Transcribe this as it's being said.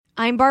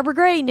I'm Barbara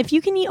Gray, and if you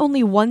can eat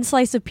only one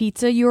slice of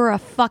pizza, you're a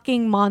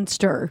fucking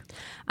monster.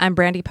 I'm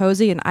Brandy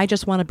Posey, and I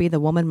just want to be the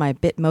woman my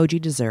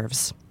Bitmoji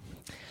deserves.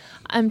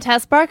 I'm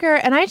Tess Barker,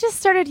 and I just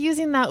started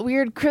using that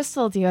weird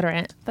crystal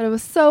deodorant, but it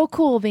was so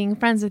cool being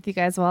friends with you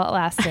guys while it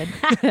lasted.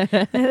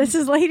 This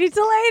is Lady to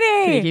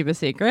Lady. Can you keep a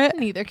secret?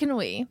 Neither can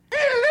we.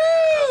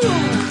 We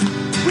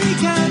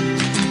got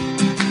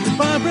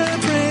Barbara,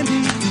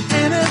 Brandy,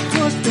 and of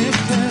course Big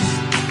Tess.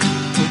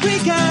 We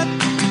got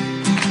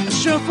a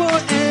show for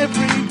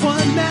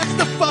everyone that's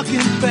the fucking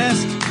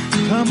best.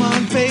 Come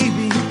on,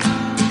 baby,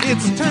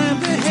 it's time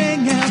to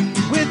hang out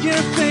with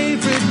your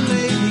favorite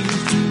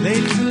ladies.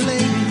 Ladies and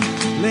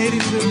ladies,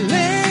 ladies and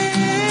ladies.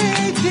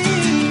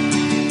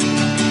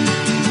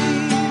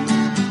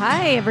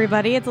 Hi,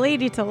 everybody. It's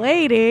Lady to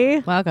Lady.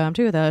 Welcome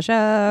to the show.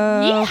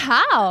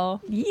 Yeehaw!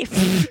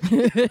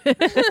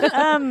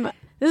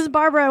 This is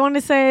Barbara. I want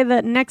to say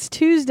that next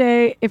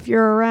Tuesday, if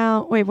you're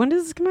around... Wait, when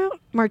does this come out?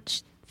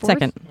 March 4th?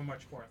 2nd.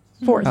 March 4th.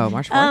 4th. Oh,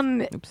 March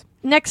 4th. Oops.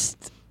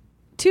 Next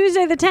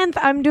Tuesday, the 10th,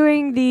 I'm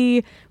doing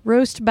the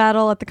roast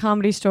battle at the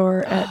Comedy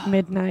Store at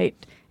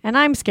midnight. And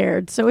I'm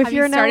scared. So if Have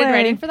you're you started in LA,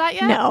 writing for that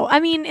yet? No. I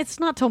mean, it's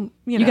not till...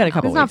 You know, got a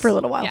couple It's not weeks. for a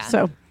little while. Yeah.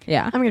 So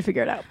Yeah. I'm going to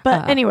figure it out.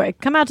 But anyway,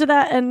 come out to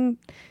that and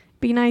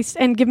be nice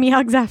and give me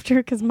hugs after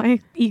because my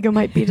ego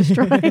might be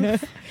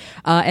destroyed.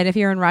 And if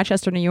you're in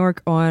Rochester, New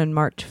York on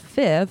March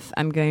 5th,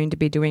 I'm going to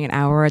be doing an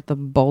hour at the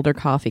Boulder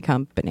Coffee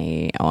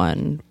Company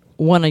on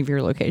one of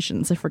your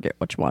locations. I forget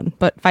which one.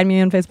 But find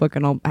me on Facebook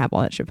and I'll have all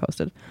that shit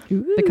posted.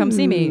 But come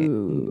see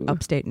me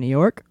upstate New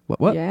York.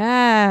 What?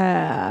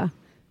 Yeah.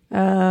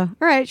 All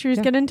right, should we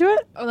just get into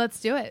it? Oh, let's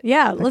do it.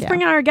 Yeah, let's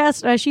bring in our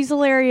guest. She's a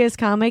hilarious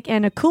comic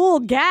and a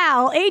cool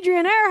gal,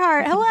 Adrienne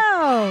Airhart.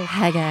 Hello.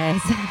 Hi,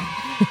 guys.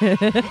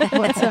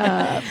 What's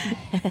up?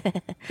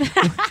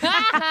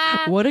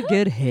 What a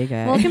good hey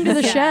guy. Welcome to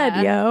the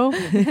shed, yo.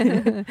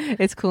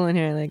 It's cool in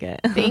here. I like it.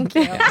 Thank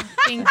you.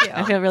 Thank you.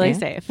 I feel really Yeah.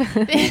 safe.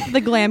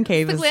 The glam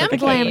cave The is glam, like a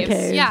glam caves.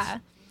 caves.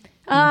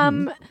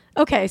 Yeah.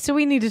 Okay, so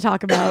we need to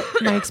talk about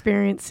my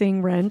experience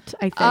seeing Rent,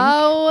 I think.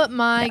 Oh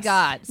my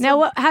God. So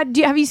Now,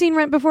 have you seen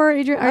Rent before,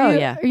 Adrienne? Are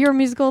yeah. Are you a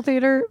musical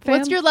theater fan?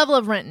 what's your level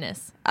of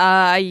rentness?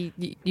 I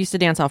used to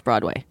dance off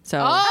Broadway. So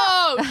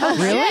Oh,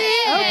 really?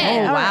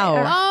 Okay. Oh,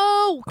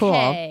 wow. Cool.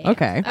 Okay.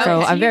 Okay. so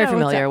Okay. I'm very You know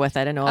what's familiar up. with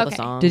it. I know all the Okay.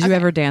 songs. Did you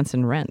ever dance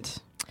in Rent?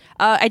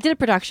 I did a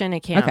production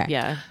at camp. Okay.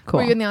 Yeah. Cool.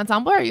 Were you in the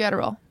ensemble or are you at a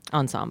role?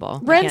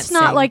 Ensemble. I Rent's can't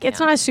not sing. like, it's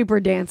not a super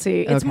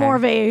dancey. It's Okay. more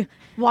of a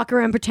walk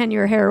around, pretend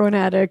you're a heroin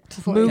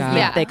addict. Movement.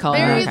 Yeah. they call it.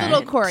 Very Okay.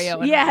 little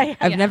choreo. in Yeah, it. yeah.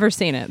 I've never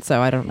seen it,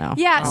 so I don't know.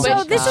 Yeah, Oh so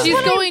my this God. is She's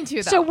what going to,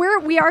 though. So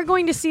we are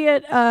going to see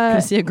it. I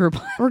see a group.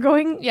 We're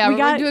going. Yeah, we we're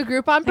got, going to do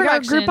a Groupon we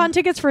got production. Groupon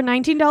tickets for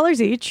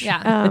 $19 each.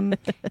 Yeah.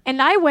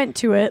 And I went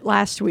to it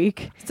last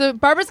week, So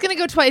Barbara's going to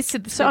go twice to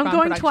the so I'm Groupon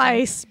going production.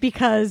 twice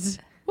because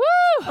Woo!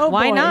 oh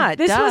Why boy, not?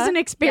 This Duh. was an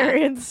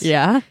experience.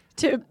 Yeah.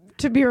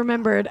 To be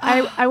remembered.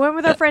 I went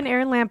with our friend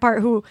Erin Lampart,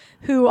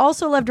 who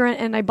also loved Rent,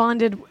 and I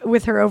bonded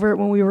with her over it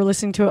when we were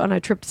listening to it on a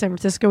trip to San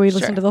Francisco. We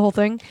listened to the whole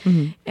thing,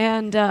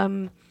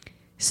 and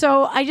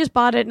so I just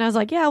bought it, and I was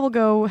like, "Yeah, we'll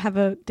go have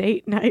a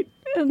date night."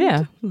 And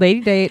Yeah. Lady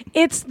date.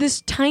 it's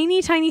this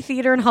tiny, tiny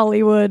theater in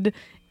Hollywood,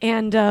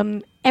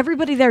 and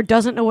everybody there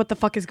doesn't know what the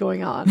fuck is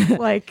going on.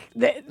 Like,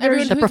 Everyone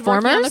there's who's working on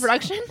performers? the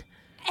production?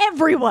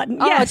 everyone.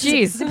 Oh, Yes.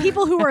 jeez. The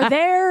people who are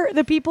there,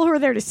 the people who are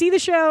there to see the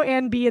show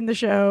and be in the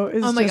show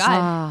is Oh my just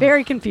God.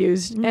 very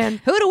confused. And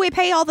Who do we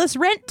pay all this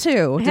rent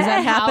to? Does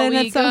that How happen we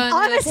at some? gonna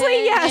honestly,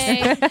 pay?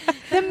 yes.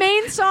 The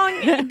main song,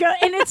 and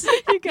it's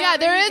Yeah,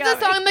 there is a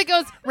song that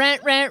goes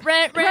rent, rent,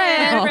 rent,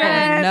 rent, Oh,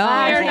 rent.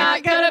 no. You're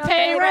not gonna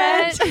pay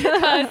rent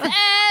because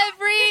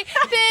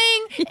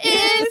everything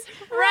is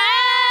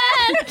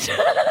rent.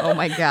 Oh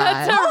my god.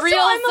 That's a Also, real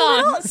I'm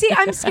song. see,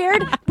 I'm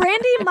scared.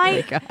 Brandy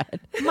might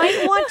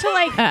want to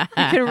like.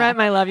 You can rent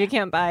my love. You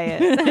can't buy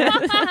it.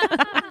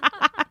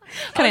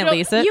 Can I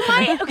lease it? You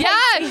might. Okay.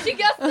 Yeah, she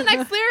guessed the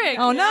next lyric.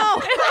 Oh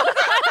no.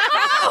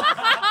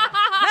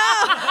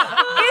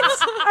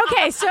 It's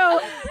okay. So,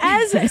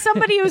 as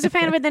somebody who was a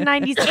fan of it in the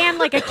 '90s and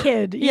like a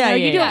kid, you know,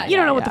 you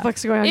don't know what the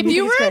fuck's going on. If You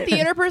you think were it's a great.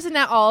 theater person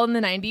at all in the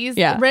 90s,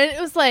 Yeah. Rent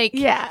was like,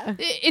 Yeah.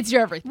 it's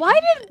your everything.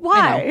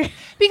 Why?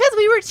 Because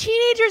we were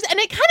teenagers, and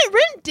it kind of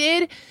Rent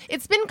did.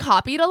 It's been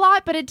copied a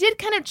lot, but it did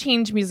kind of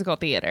change musical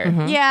theater.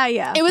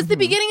 Yeah. It was the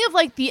beginning of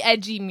like the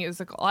edgy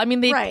musical. I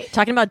mean, they right.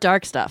 Talking about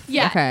dark stuff.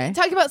 yeah, Okay.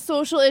 talking about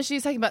social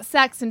issues, talking about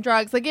sex and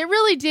drugs. Like it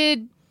really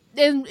did.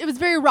 And it was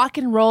very rock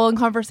and roll and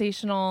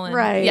conversational. And,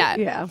 Right. Yeah.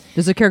 Yeah.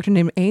 There's a character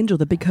named Angel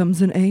that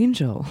becomes an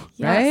angel,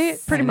 right?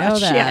 Pretty I know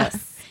much. that.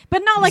 Yes.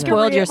 But not like Spoiled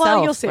a real, yourself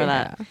well, you'll see. for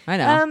that. I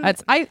know.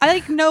 I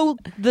like know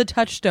the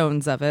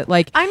touchstones of it.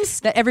 Like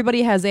that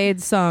Everybody Has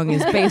AIDS song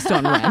is based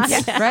on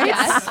Rent, right?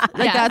 Yes.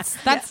 Like Yes.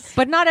 that's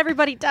But not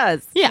everybody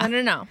does. yeah.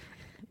 No.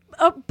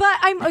 But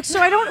I'm so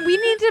I don't. We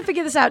need to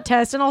figure this out,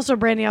 Tess, and also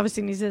Brandy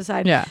obviously needs to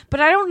decide. Yeah. But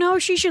I don't know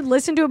if she should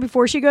listen to it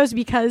before she goes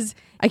because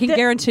I can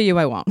guarantee you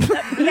I won't.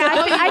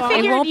 I It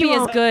figured won't you be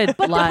as good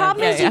But live. the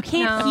problem is Yeah, you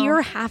can't No.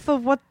 hear half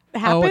of what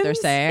happens what they're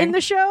saying? in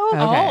the show.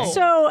 Okay.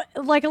 So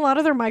like a lot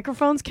of their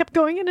microphones kept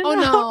going in and out.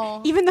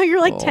 no. Even though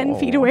you're like 10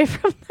 feet away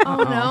from them. Oh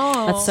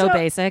no. That's so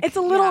basic. It's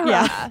a little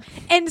rough.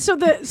 And so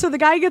the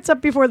guy gets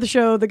up before the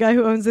show, the guy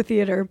who owns the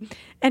theater,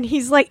 and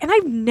he's like, and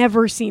I've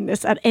never seen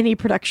this at any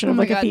production of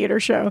like a theater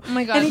show. Oh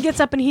my God. And he gets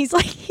up and he's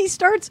like, he's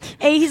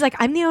like,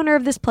 I'm the owner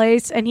of this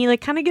place, and he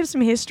like kind of gives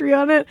some history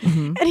on it.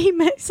 And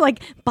he's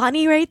like,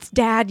 Bonnie Raitt's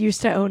dad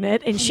used to own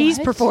it, and she's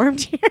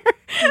performed here.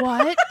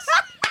 What?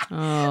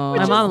 Oh.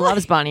 My mom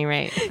loves Bonnie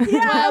Raitt.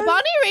 Well,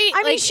 Bonnie Raitt,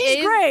 I mean, she's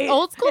is great.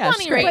 old school Yeah,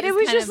 Bonnie she's great. Raitt. But it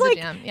was is kind just of the like,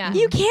 jam. Yeah.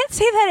 you can't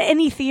say that at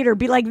any theater.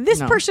 Be like, this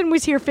No. person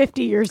was here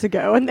 50 years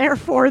ago, and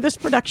therefore this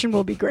production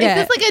will be great.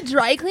 Yeah. Is this like a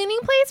dry cleaning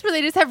place where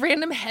they just have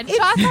random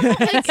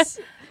headshots?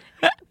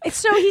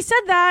 So he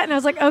said that, and I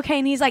was like, okay.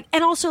 And he's like,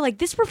 and also like,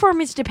 this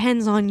performance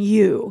depends on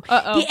you.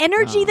 The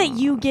energy that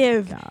you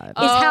give is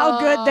how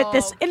good that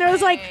this. And I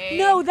was like,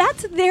 no,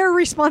 that's their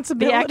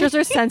responsibility. The actors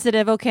are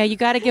sensitive. Okay, you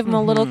got to give them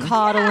a little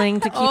coddling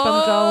to keep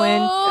them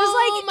going. It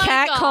was like,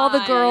 cat call the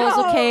girls.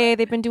 No. Okay,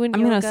 they've been doing.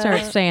 I'm gonna yoga.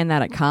 start saying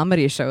that at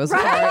comedy shows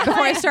before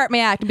I start my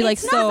act and be like,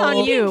 It's so not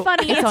on you.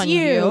 Funny, it's on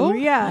you. you.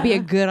 Yeah. Be a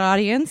good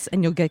audience,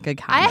 and you'll get good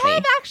I comedy.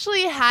 have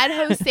actually had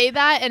hosts say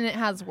that, and it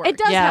has worked. It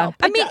does Yeah. help.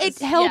 I mean, does.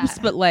 it helps,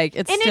 Yeah. but like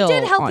it's And still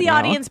it did help on the you.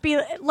 audience be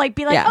like,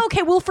 Yeah.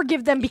 okay, we'll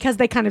forgive them because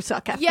they kind of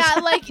suck at Yeah,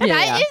 like Yeah,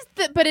 that yeah.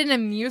 is. But in a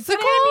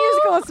musical,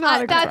 it's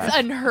not a that's crush.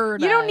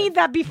 unheard. You don't of. need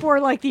that before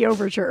like the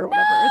overture or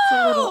whatever. It's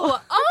a little.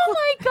 Oh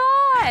my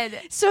god.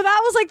 So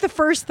that was like the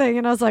first thing,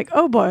 and I was like,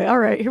 oh boy, all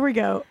right, here we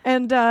go.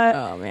 And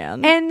Oh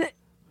man. and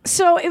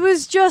so it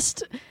was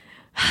just.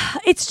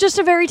 It's just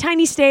a very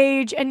tiny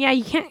stage, and yeah,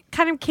 you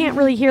can't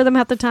really hear them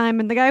at the time.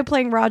 And the guy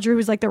playing Roger,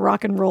 who's like the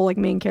rock and roll like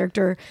main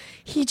character,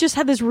 he just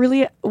had this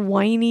really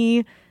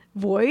whiny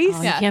voice.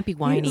 Oh, you can't be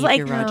whiny He's if like,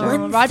 you're Roger.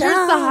 No, Roger's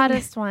the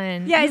hottest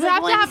one. Yeah, he's you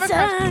like, have to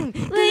have a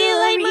crush. Will you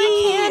light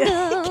my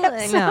candle?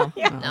 No.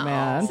 Oh,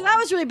 man. So that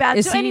was really bad.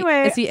 Is So he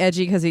anyway, is he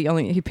edgy because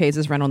he pays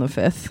his rent on the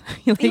 5th?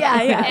 Like,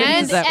 Yeah, yeah.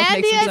 And, is that what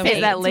and makes he him has so AIDS.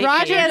 Is that late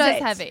Roger AIDS? does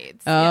have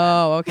AIDS.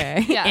 Oh,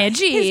 okay. Yeah.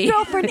 Edgy. his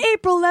girlfriend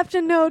April left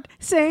a note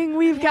saying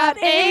we've got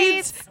have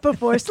AIDS AIDS.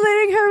 before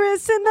slitting her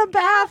wrists in the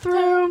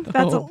bathroom.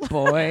 That's Oh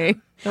boy.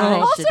 I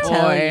should Also,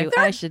 tell boy. you.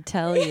 I should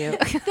tell you.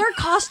 their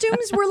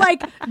costumes were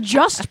like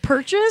just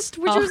purchased,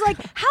 which was like,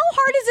 how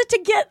hard is it to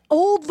get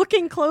old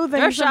looking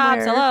clothing? Thrift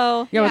shops. somewhere?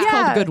 Hello. Yo, it's Yeah.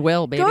 called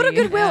Goodwill, baby. Go to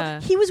Goodwill. Yeah.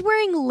 He was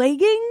wearing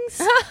leggings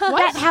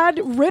that had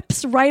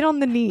rips right on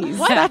the knees.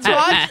 What? I'm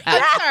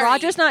sorry.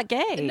 Roger's not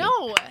gay.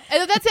 No.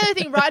 And that's the other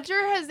thing. Roger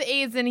has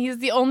AIDS, and he's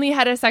the only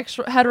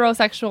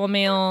heterosexual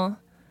male.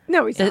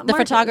 No, he's The, not. the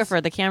Mark is.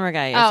 photographer, the camera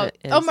guy.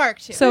 Mark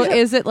too. So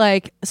is it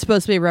like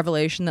supposed to be a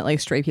revelation that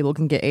like straight people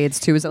can get AIDS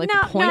too? Is that like No,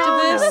 the point no,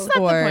 of this? that's not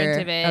the or-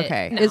 point of it.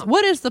 Okay. No.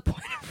 What is the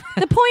point of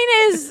The point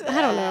is,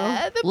 I don't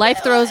know.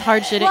 Life throws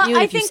hard shit Well, at you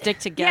I if you think- stick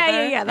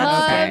together. yeah, that's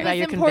Love okay. About is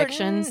your important.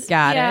 convictions.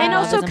 Got it. Yeah. And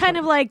also that's kind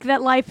of like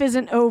that life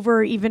isn't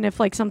over even if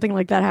like something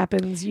like that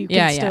happens, you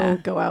can still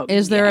go out.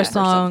 Is there and- a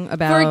song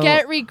about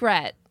Forget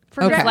regret.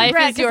 Forget Okay. Life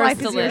regret, is 'cause yours life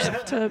to is yours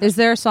live. to- Is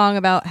there a song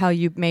about how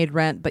you made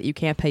rent but you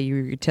can't pay your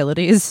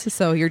utilities,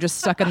 so you're just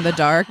stuck in the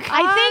dark?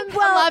 I think,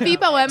 well, La Vie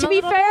Boheme to a be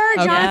little fair,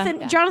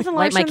 bit. Jonathan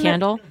Light Larson. my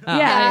candle. Oh.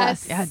 Yeah.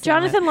 Yes. Yeah, damn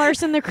Jonathan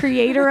Larson, the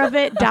creator of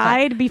it,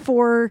 died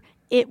before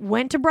it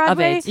went to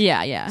Broadway. AIDS.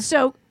 Yeah.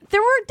 So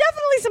there were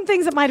definitely some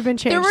things that might have been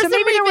changed. There were so some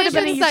maybe there would have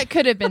been a revisions that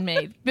could have been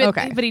made, but,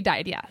 Okay. but he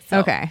died. Yeah. So.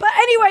 Okay. But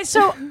anyway,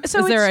 so Is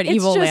there an it's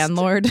evil just-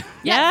 landlord?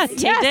 Yeah, Yes. Tay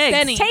Yes, Diggs.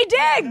 Benny. Tay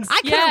Diggs.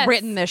 I could have Yes.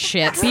 written this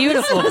shit.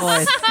 Beautiful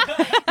voice.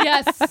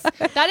 Yes,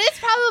 that is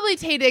probably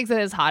Tay Diggs at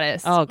his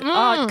hottest. Oh,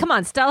 come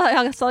on. Stella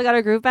got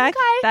her groove back.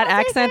 Okay, that I'll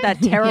take accent, it.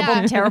 that terrible,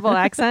 Yeah. terrible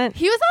accent.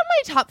 He was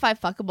on my top 5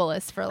 fuckable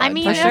list for a long I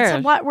mean, time. For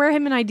that's sure. where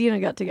him and Idina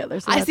got together.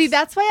 So I see.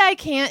 That's why I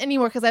can't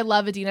anymore because I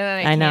love Adina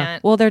and I I know.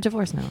 can't. Well, they're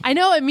divorced now. I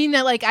know. I mean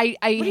that like I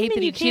do you hate mean that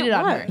he you cheated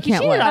can't on her. what? He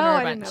Can't cheated what? on her Oh, a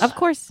I didn't bunch. know. Of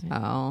course.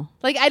 Oh.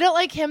 Like I don't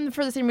like him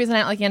for the same reason I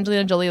don't like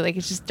Angelina Jolie. Like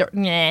it's just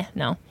nah.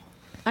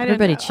 I didn't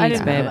Everybody know. I cheats,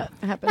 didn't know babe.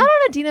 that happened. Not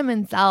on Adina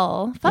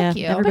Menzel. Fuck Yeah,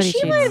 you. everybody But she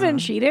cheats. might have been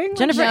cheating.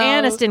 Jennifer No.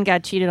 Aniston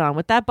got cheated on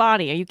with that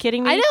body. Are you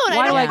kidding me? I know, and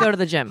Why I do know. I go to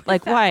the gym?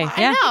 Like, why?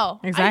 I know.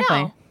 exactly.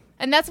 I know.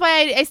 And that's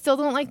why I still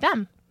don't like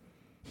them.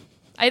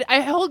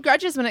 I hold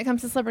grudges when it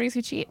comes to celebrities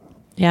who cheat.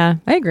 Yeah.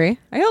 I agree.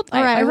 All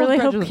right, I really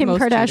hope grudges with Kim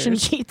most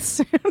Kardashian cheaters.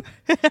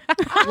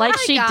 cheats. Like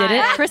she God.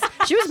 didn't.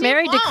 She was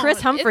married to Chris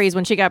won't. Humphries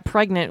when she got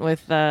pregnant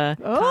with Oh,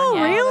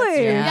 Kanye.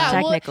 really? Yeah.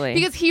 Technically. well,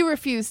 because he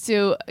refused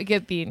to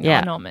give the Yeah.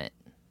 annulment.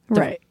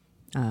 Right.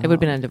 It would have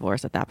been a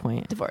divorce at that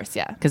point. Divorce,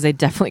 yeah. Because they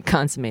definitely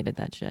consummated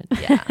that shit.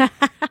 Yeah.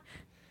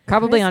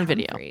 Probably on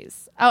video.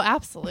 Humphries. Oh,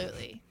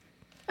 absolutely.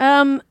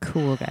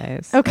 Cool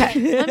guys. Okay.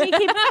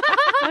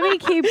 Let me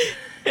keep.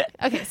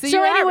 Okay, so, So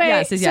you're at- anyway,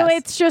 yes, so yes.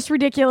 it's just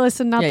ridiculous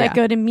and not Yeah, that yeah.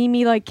 good. And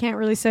Mimi like can't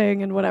really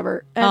sing and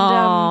whatever. And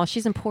Oh,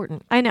 she's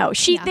important. I know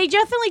they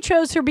definitely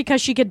chose her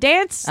because she could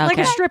dance like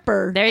a Okay.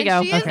 stripper. There you And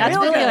go. she is That's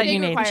really really a what big you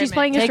need. requirement. She's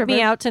playing a Take stripper.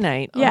 me out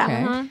tonight. Yeah. Okay.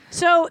 Mm-hmm.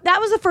 So that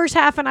was the first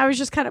half, and I was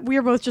just we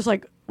were both just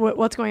like,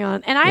 what's going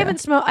on. And I haven't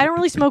smoked. I don't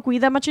really smoke weed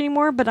that much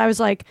anymore. But I was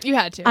like, You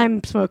had to.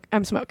 I'm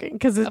smoking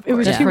because it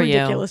was Good too for you.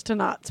 ridiculous to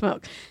not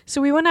smoke.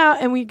 So we went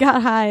out and we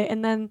got high,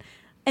 and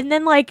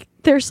then like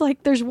there's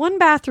one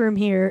bathroom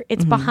here.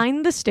 It's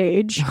behind the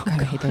stage. Oh,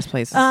 God, I hate those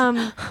places.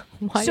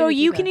 So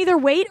you can either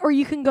wait or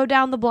you can go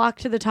down the block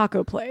to the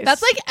taco place.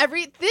 That's like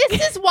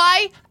this is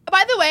why,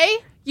 by the way,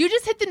 you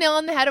just hit the nail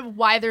on the head of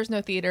why there's no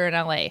theater in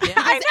LA. Because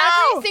I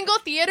know. every single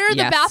theater, the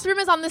Yes. bathroom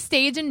is on the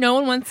stage and no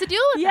one wants to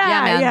deal with it.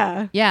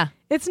 yeah. Yeah.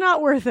 It's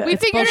not worth it. We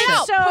figured it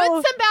out. So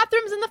Put some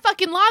bathrooms in the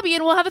fucking lobby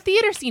and we'll have a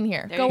theater scene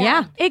here. Go Yeah.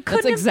 on. it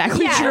couldn't. That's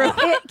exactly true.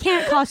 It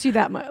can't cost you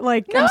that much.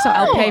 Like I'm No. sorry.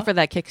 I'll pay for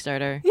that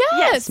Kickstarter.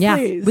 Yes. Yeah.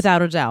 Please.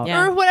 Without a doubt.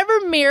 Yeah. Or whatever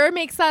mayor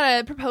makes that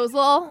a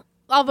proposal,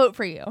 I'll vote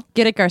for you.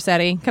 Get it,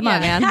 Garcetti. Come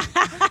on, Yeah. man.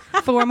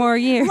 4 more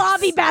years.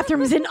 Lobby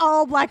bathrooms in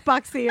all black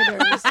box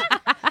theaters.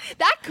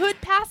 That could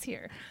pass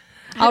here.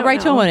 I'll don't write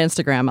to know. him on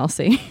Instagram. I'll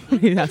see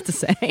what you have to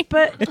say.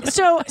 But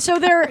so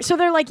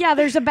they're like, yeah,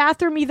 there's a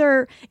bathroom.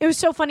 Either it was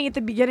so funny at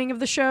the beginning of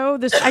the show.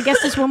 I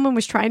guess this woman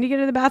was trying to get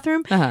in the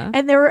bathroom,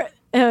 and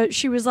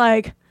she was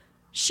like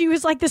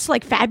this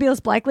like fabulous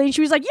black lady.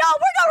 She was like, yo,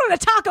 we're going to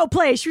the taco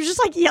place. She was just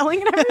like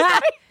yelling at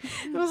everybody.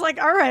 I was like,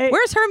 all right,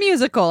 Where's her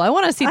musical? I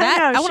want to see that.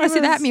 know, I want to she see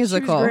that was- she was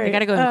musical. great. You got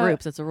to go in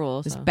groups. It's a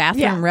rule. This So.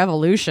 bathroom Yeah.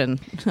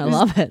 revolution. I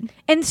love it.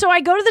 And so I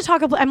go to the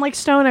taco place. I'm like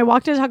stoned. I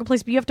walk to the taco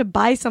place, but you have to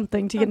buy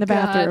something to get in the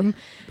God. bathroom.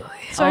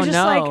 So I was Oh, just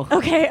no. like,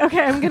 okay,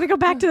 I'm gonna go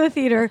back to the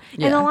theater.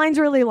 And the line's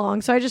really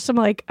long, so I'm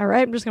like, all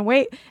right, I'm just gonna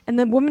wait. And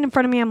the woman in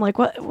front of me, I'm like,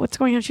 what's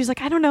going on? She's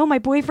like, I don't know. My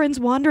boyfriend's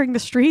wandering the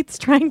streets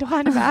trying to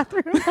find a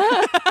bathroom.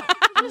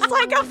 Just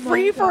like a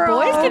free for all.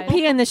 Boys can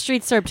pee in the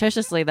streets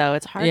surreptitiously, though.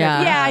 It's hard.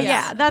 Yeah.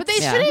 Yeah. That's But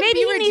they Yeah. shouldn't maybe be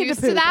he needed reduced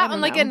to to poop. I that don't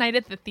on like know. a night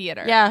at the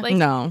theater. Yeah. Like,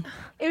 No.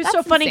 It was That's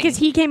so funny because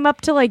insane. he came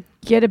up to like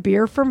get a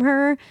beer from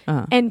her,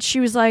 Uh-huh. and she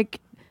was like,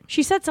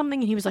 she said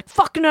something, and he was like,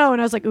 "Fuck no!"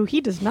 And I was like, "Ooh, he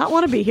does not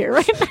want to be here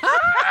right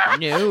now."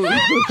 No.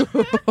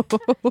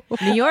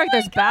 New York,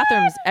 there's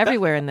bathrooms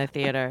everywhere in the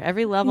theater.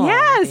 Every level.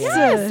 Yes.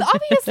 Yes,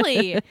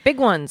 obviously. Big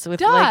ones with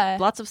Duh. like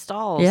lots of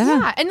stalls. Yeah.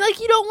 Yeah, and like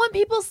you don't want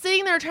people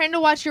sitting there trying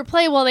to watch your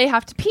play while they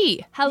have to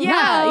pee. Hello.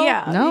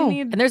 Yeah. No.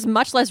 You need- And there's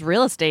much less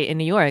real estate in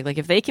New York. Like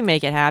if they can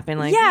make it happen,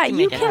 like yeah,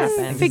 we you can make it can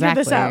happen. figure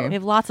this Exactly. out. We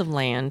have lots of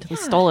land. We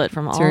stole it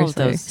from all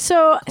Seriously. of those.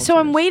 So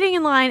I'm waiting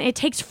in line. It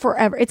takes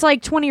forever. It's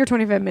like 20 or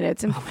 25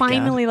 minutes, and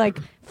finally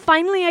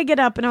I get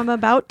up and I'm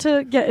about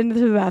to get into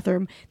the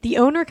bathroom. The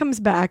owner comes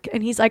back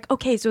and he's like,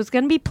 "Okay, so it's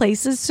going to be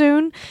places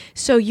soon,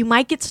 so you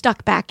might get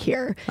stuck back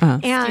here.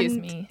 And Excuse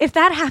me. if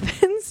that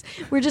happens,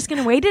 we're just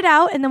going to wait it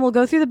out, and then we'll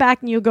go through the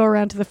back and you'll go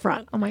around to the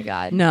front." Oh my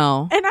god.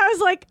 No. And I was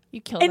like, You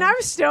killed and him. I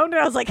was stoned,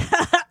 and I was like,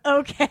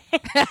 okay.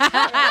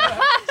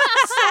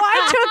 So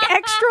I took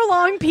extra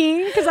long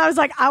peeing because I was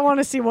like, I want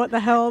to see what the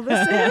hell this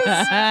is.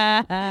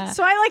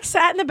 So I like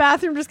sat in the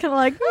bathroom, just kind of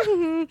like,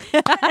 and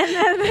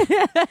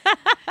then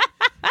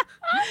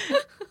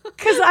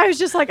because I was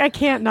just like, I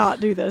can't not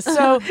do this.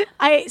 So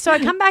I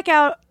come back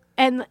out.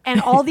 And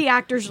all the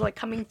actors are like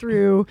coming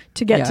through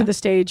to get to the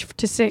stage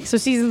to sing. So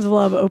Seasons of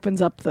Love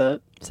opens up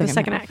the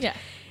second act. Yeah.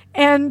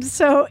 And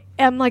so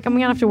I'm like, I'm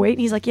gonna have to wait. And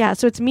he's like, yeah.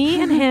 So it's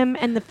me and him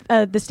and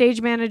the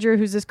stage manager,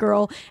 who's this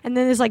girl, and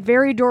then this like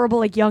very adorable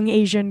like young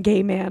Asian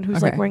gay man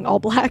who's like Okay. wearing all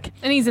black.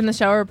 And he's in the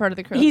shower part of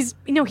the crew.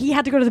 He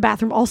had to go to the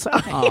bathroom also.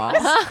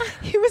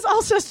 He was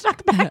also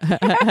stuck back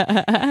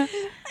there.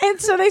 And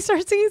so they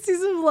start singing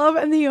Seasons of Love,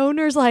 and the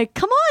owner's like,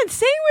 come on,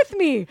 sing with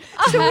me.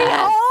 So we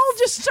all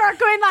just start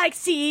going like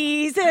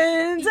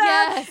Seasons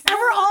Yes. of, and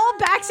we're all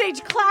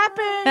backstage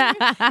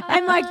clapping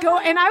and like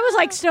and I was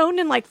like stoned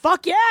and like,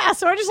 fuck yeah.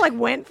 So I just like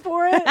went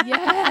for it.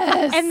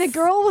 yes. And the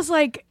girl was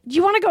like, do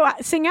you want to go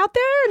sing out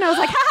there? And I was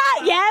like,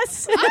 haha,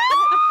 yes.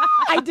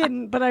 I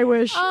didn't, but I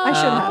wish I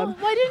should have.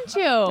 Why didn't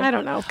you? I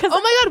don't know. Cause Oh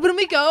my god, when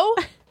we go,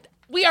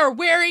 we are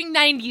wearing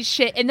 90s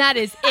shit, and that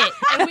is it.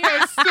 And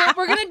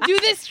we're gonna do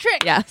this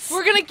trick. Yes.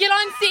 We're gonna get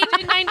on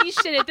stage in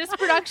 90s shit at this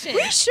production.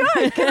 we should,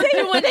 because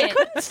Doing they it.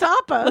 couldn't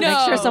stop us. No.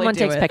 Make sure someone do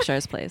takes it.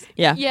 pictures, please.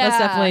 Yeah, Yeah. let's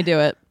definitely do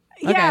it.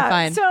 Okay, Yeah,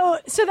 fine. So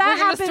that We're gonna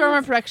happened. storm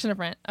our production of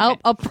Rent.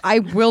 Okay. I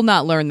will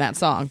not learn that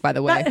song. By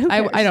the way, Who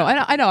cares?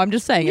 I know. I'm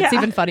just saying it's Yeah.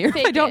 even funnier.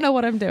 Fake I don't it. know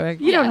what I'm doing.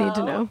 You don't Yeah. need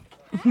to know.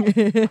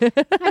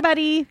 Hi,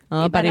 buddy.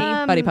 Oh, buddy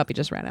buddy. puppy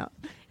just ran out.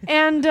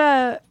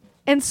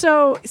 And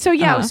so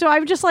yeah. Uh-huh. So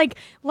I'm just like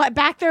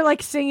back there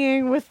like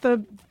singing with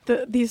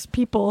these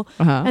people,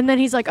 Uh-huh. and then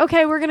he's like,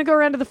 "Okay, we're gonna go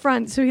around to the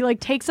front." So he like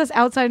takes us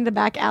outside in the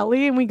back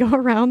alley, and we go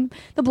around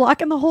the block.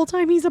 And the whole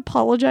time he's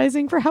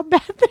apologizing for how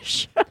bad the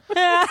show.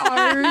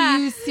 Are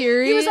you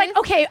serious? He was like,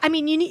 "Okay, I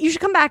mean, you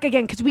should come back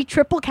again because we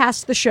triple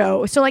cast the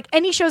show. So like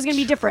any show is gonna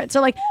be different. So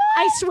like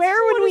I swear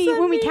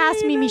when we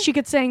cast Mimi, she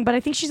could sing, but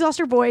I think she's lost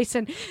her voice.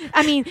 And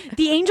I mean,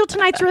 the Angel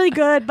tonight's really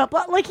good, but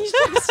like he's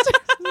just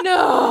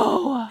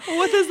no.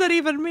 What does that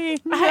even mean?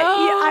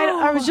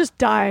 I was just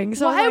dying.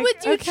 So Why I'm like,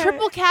 would you okay.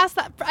 triple cast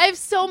that? I have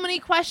so many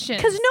questions.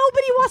 Because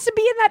nobody wants to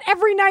be in that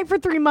every night for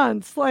 3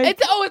 months. Like,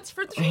 It's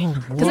for 3.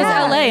 Because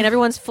Yeah. it's LA and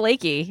everyone's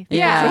flaky.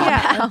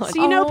 yeah.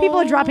 So people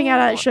are dropping out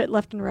of that shit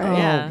left and right. Oh,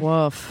 Yeah.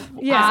 woof.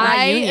 Yeah. not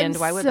I unioned.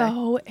 am Why would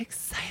so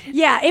excited.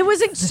 Yeah, it was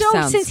so.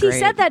 sounds Since he great.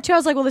 said that too, I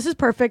was like, "Well, this is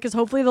perfect because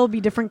hopefully there'll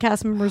be different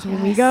cast members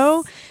when we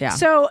go." Yeah.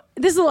 So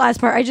this is the last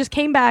part. I just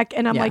came back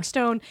and I'm Yeah. like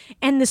stoned,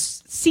 and the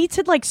seats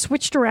had like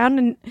switched around,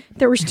 and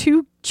there was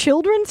 2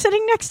 children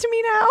sitting next to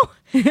me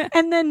now,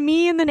 and then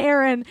me, and then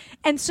Aaron,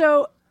 and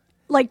so.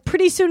 Like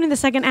pretty soon in the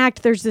second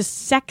act, there's this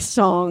sex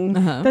song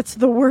that's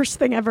the worst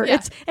thing ever. Yeah.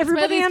 It's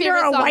everybody my least under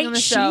favorite a song white on the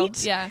show.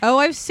 sheet. Yeah. Oh,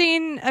 I've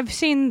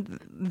seen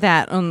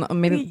that on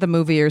maybe the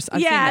movie or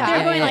something. Yeah,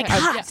 they're going like I've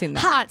hot, seen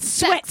that. hot,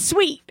 sweat,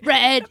 sweet,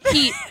 Red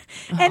heat.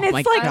 and it's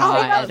my like all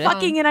about God.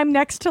 fucking, and I'm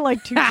next to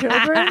like 2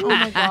 children. Oh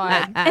my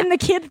god. And the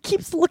kid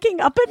keeps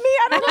looking up at me.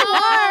 I don't know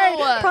why.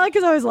 No. Probably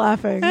because I was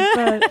laughing.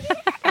 But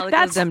Probably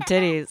That's- 'cause them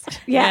titties.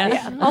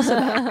 yeah. Also,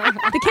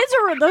 the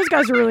kids those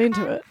guys are really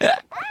into it.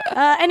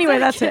 Anyway,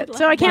 that's it.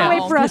 So I can't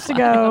wait for us to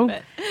go.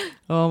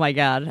 Oh my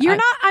God. You're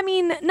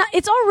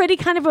it's already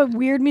kind of a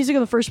weird music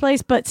in the first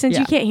place, but since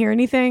Yeah. you can't hear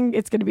anything,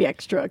 it's going to be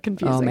extra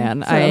confusing. Oh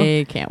man, So,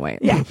 I can't wait.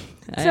 Yeah.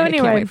 I So can't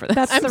anyway, wait for this.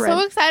 that's I'm the so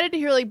rent. excited to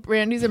hear like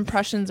Brandy's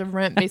impressions of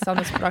Rent based on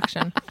this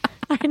production.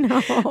 I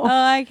know.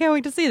 I can't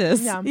wait to see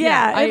this. Yeah.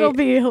 yeah, it'll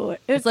be.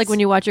 It's like when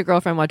you watch your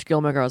girlfriend watch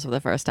Gilmore Girls for the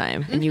first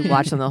time, and you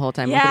watch them the whole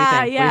time. Like, Yeah,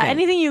 what do you think? yeah.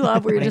 Anything you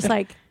love, where you're just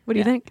like, what do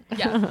you think?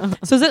 Yeah.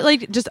 So is it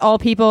like just all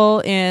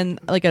people in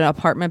like an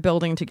apartment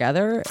building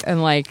together,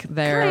 and like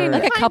they're Kind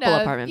like a Kind couple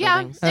of. apartment yeah.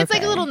 buildings. It's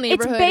like a Okay. little It's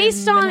neighborhood.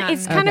 based in on. Manhattan.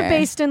 It's kind of Okay.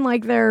 based in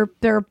like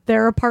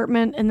their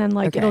apartment, and then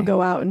like Okay. it'll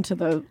go out into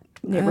the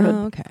neighborhood.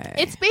 Oh, okay.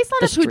 It's based on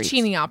The a streets.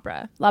 Puccini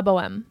opera, La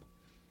Boheme.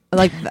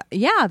 like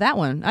yeah, that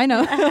one. I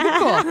know.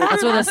 Cool.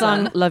 That's where the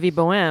song "La Vie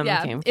Boheme"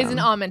 Yeah, came is from. an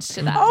homage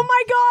to that. Oh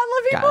my God,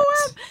 Got Lovey it.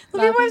 Boheme!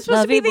 Lovey Boheme's supposed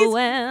La to be Vie these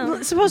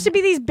Boheme. supposed to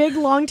be these big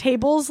long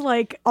tables,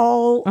 like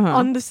all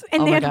on this,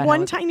 and Oh they my had God, one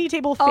how- tiny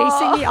table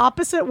facing the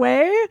opposite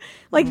way,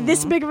 like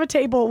this big of a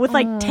table with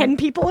like 10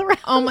 people around.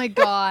 Oh my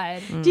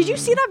god. Did you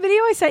see that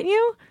video I sent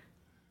you?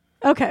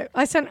 Okay,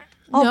 I sent.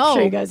 I'll No,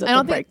 show you guys at I the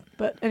don't break. think-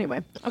 But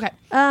anyway, Okay.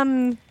 all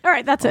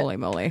right, that's it. Holy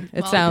moly!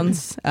 It Well-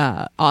 sounds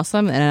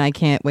awesome, and I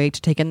can't wait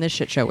to take in this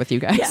shit show with you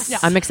guys.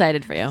 Yes. I'm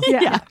excited for you.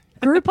 Yeah.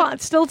 Groupon,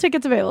 still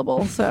tickets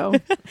available. So,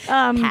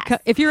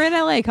 If you're in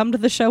LA, come to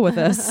the show with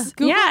us.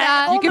 Google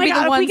that. Oh You can my be the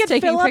God, if we ones could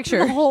taking fill up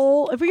pictures. the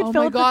whole, if we could Oh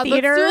fill my up god, the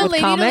theater, let's do a With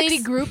lady to comics?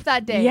 lady group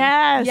that day.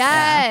 Yes.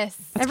 Yes.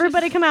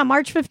 everybody come out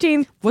March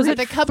 15th. Was At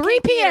it the Cupcake 3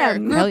 Theater,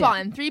 p.m.? Hell yeah.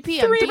 Groupon, 3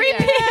 p.m. 3 Be there.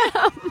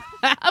 p.m.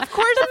 Of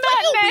course,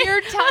 it's like a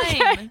weird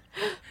time.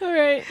 All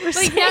right.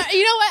 Like, now,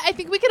 you know what? I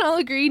think we can all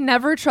agree: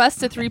 never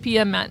trust a 3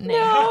 p.m. matinee.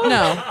 No.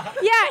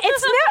 Yeah,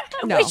 it's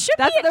not. No. It should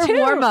That's be at their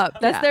 2. warm up.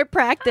 That's Yeah. their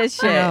practice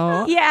shit.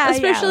 No. Yeah,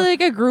 especially yeah.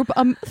 like a group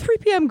 3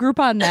 p.m.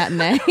 Groupon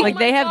matinee. Like my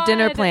they have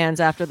dinner God. plans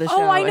after the show.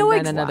 Oh, I know.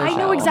 and then another I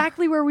know show.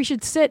 exactly where we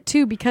should sit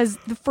too, because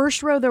the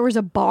first row there was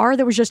a bar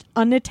that was just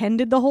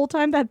unattended the whole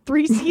time. That had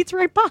 3 seats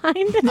right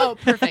behind. Oh,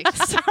 perfect.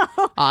 So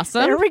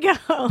Awesome. there we go.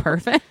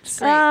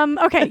 Perfect.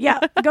 Okay, yeah.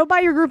 Go buy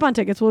your Groupon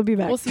tickets. We'll be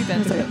back. We'll see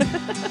then.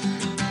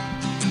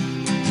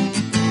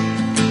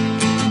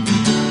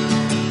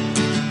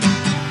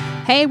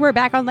 Hey, we're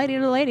back on Lady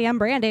to Lady. I'm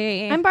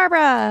Brandy. I'm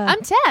Barbara. I'm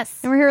Tess.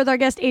 and we're here with our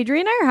guest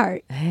Adrienne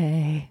Airhart.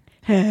 Hey.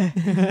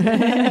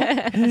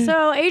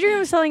 So Adrienne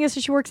was telling us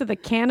that she works at the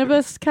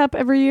Cannabis Cup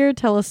every year.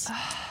 Tell us a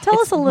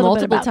little bit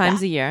multiple about times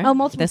that. a year. Oh,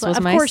 multiple. This was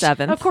of my course,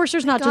 7th. Of course,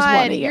 there's not just God,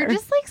 one a year. you're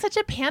just like such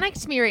a panic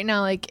to me right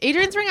now. Like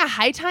Adrienne's wearing a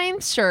High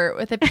Times shirt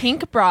with a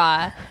pink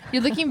bra.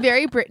 You're looking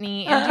very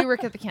Britney, and you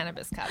work at the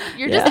Cannabis Cup.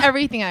 You're just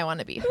everything I want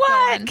to be.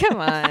 What? Come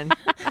on.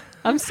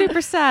 I'm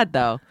super sad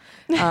though.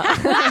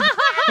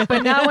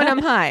 But not when I'm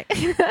high.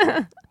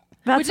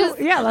 That's Which is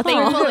that's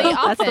thankfully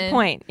That's the often.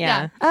 point.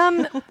 Yeah.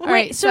 Wait,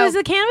 right, so so- is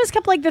the Cannabis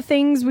Cup like the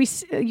things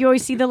you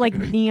always see the like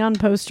neon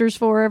posters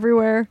for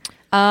everywhere?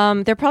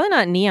 They're probably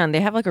not neon.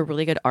 They have like a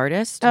really good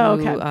artist Oh,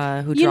 who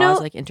okay. who You draws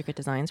know- like intricate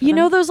designs. For You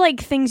know them. those like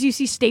things you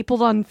see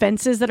stapled on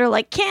fences that are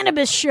like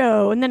cannabis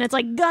show, and then it's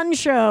like gun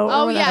show. or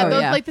Oh yeah, whatever.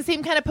 those, yeah. like the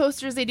same kind of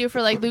posters they do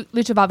for like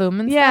Lucha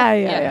Vavoom and Yeah,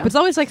 stuff. yeah. But it's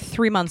always like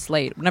 3 months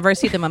late. Whenever I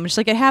see them, I'm just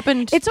like, it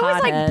happened. It's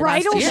always like Pothead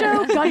bridal last year.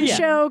 show, gun Yeah.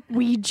 show,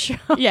 weed show.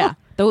 yeah.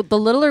 The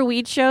littler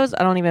weed shows,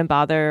 I don't even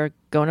bother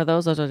going to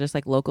those. Those are just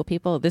like local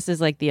people. This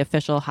is like the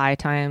official High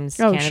Times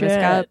Oh, Cannabis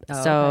shit. Cup.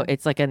 Oh, So okay.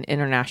 it's like an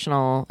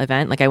international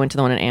event. Like I went to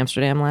the one in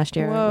Amsterdam last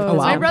year. Whoa. with Oh, this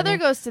wow. My company. brother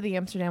goes to the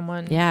Amsterdam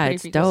one. Yeah, pretty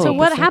it's frequently. dope. So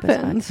what It's super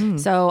fun.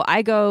 happens? So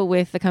I go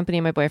with the company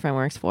my boyfriend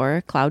works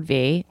for, Cloud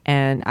V,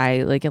 and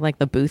I like get like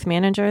the booth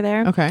manager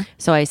there. Okay.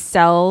 So I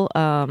sell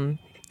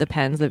the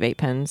pens, the vape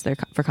pens, they're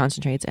for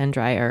concentrates and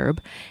dry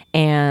herb.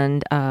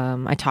 And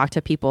I talk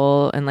to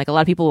people, and like a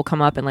lot of people will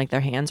come up and like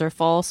their hands are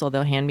full, so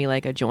they'll hand me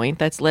like a joint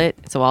that's lit.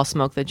 So I'll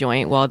smoke the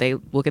joint while they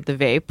look at the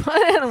vape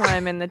when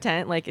I'm in the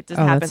tent. Like it just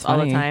Oh, happens that's all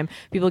the funny. time.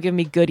 People give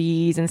me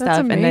goodies and That's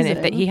stuff, and then if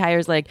amazing. he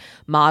hires like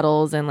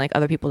models and like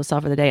other people to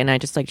sell for the day, and I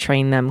just like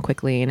train them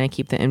quickly, and I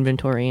keep the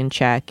inventory in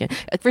check. And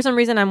for some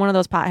reason, I'm one of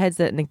those potheads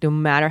that like no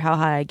matter how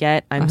high I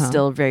get, I'm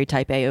still very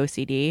type A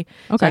OCD.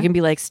 So Okay. I can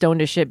be like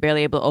stoned as shit,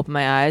 barely able to open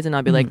my eyes, and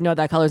I'll be like, no,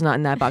 that color's not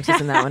in that box, it's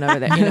in that one over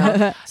there. You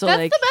know? So That's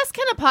like, the best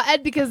kind of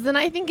pothead because then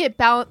I think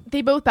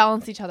they both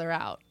balance each other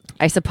out.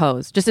 I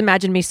suppose. Just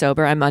imagine me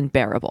sober. I'm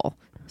unbearable.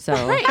 So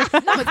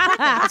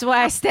that's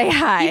why I stay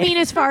high. You mean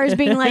as far as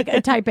being like a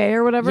type A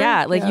or whatever?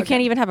 Yeah, like you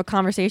can't even have a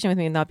conversation with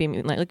me and not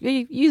being like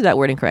you use that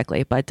word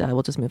incorrectly, but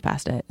we'll just move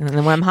past it. And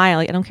then when I'm high,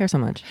 I don't care so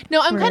much.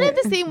 No, I'm kind of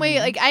the same way.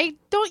 Like I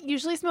don't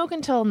usually smoke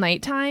until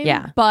nighttime.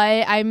 Yeah.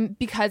 But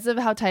because of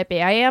how type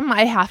A I am,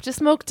 I have to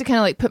smoke to kind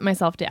of like put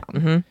myself down.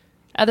 Mm-hmm.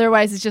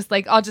 Otherwise, it's just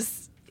like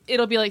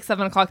it'll be like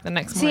 7 o'clock the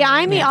next morning. See,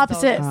 I'm the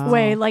opposite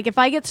way. Like if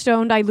I get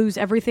stoned, I lose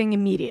everything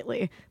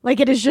immediately. Like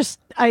it is just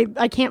I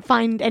can't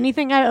find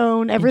anything I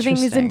own. Everything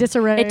is in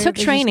disarray. It took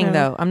There's training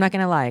though. I'm not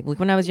gonna lie. Like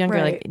when I was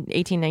younger, like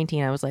 18,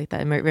 19, I was like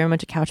that. I'm very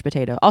much a couch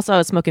potato. Also, I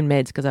was smoking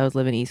mids because I was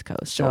living East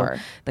Coast. Sure.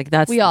 So,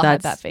 like we all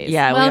had that phase.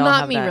 Yeah, well, we all not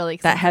have me that, really.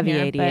 That heavy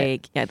ADA,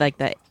 yeah, like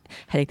that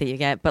headache that you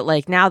get. But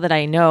like now that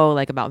I know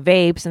like about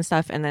vapes and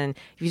stuff, and then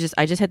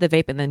I just hit the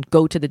vape and then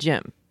go to the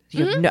gym.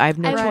 I have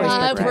no choice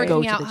but to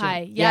go to the gym.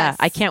 High. Yes. Yeah,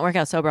 I can't work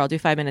out sober. I'll do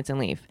 5 minutes and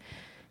leave.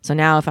 So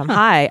now if I'm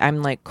high,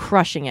 I'm like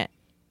crushing it.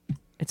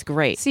 It's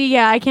great. See,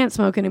 yeah, I can't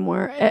smoke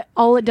anymore.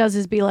 All it does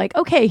is be like,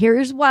 okay,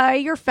 here's why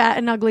you're fat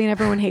and ugly and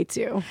everyone hates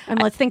you.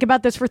 And let's think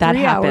about this for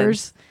 3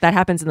 hours. That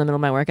happens in the middle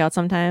of my workout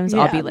sometimes.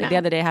 Yeah, I'll be like, the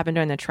other day it happened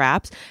during the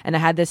traps. And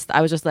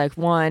I was just like,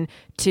 1,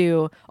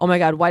 2, oh my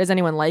God, why does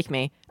anyone like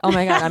me? Oh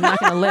my God, I'm not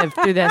going to live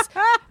through this.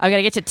 I got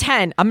to get to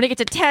 10. I'm going to get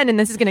to 10 and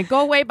this is going to go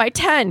away by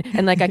 10.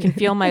 And like I can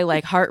feel my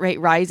like heart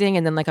rate rising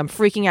and then like I'm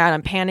freaking out.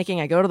 I'm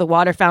panicking. I go to the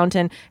water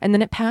fountain and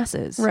then it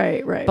passes.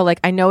 Right. But like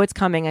I know it's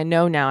coming. I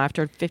know now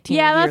after 15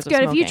 years Yeah, that's of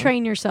good. smoking. If you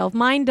train yourself,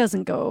 mine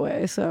doesn't go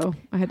away. So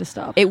I had to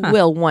stop. It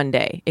will one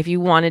day if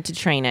you wanted to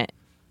train it.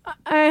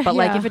 But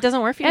like if it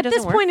doesn't work for you, at it this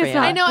doesn't point, work it's for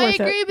you. not. I know, I worth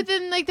it. agree, but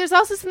then like there's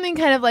also something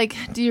kind of like,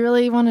 do you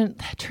really want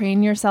to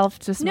train yourself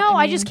to smoke? No,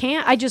 I just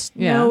can't. I just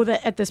know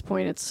that at this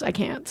point, I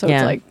can't. So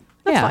it's like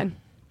that's fine.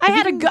 I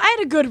had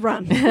a good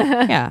run.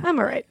 Yeah. I'm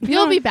all right.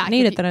 You'll be back.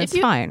 Need if it, then you- it's if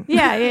you- fine.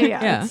 Yeah.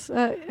 Yeah.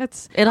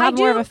 It'll have I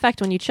more do- of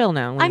effect when you chill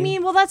now. I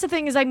mean, well, that's the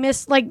thing is I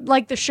miss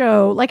like the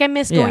show. Like I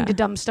miss going Yeah. to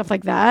dumb stuff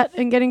like that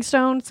and getting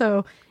stoned.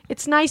 So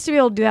it's nice to be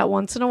able to do that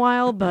once in a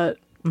while. But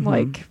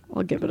like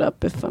I'll give it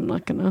up if I'm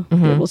not gonna be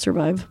able to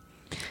survive.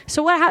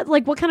 So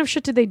what kind of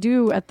shit did they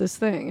do at this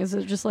thing? Is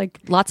it just like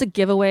lots of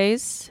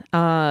giveaways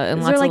and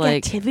is lots there like of like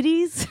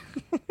activities?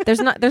 there's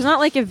not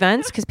like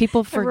events because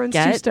people Everyone's too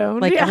forget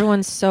stoned, like yeah.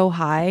 everyone's so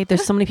high.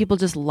 There's so many people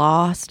just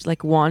lost,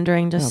 like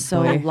wandering, just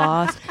so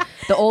lost.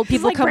 The old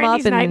people like come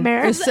Brandy's up and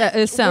nightmare. It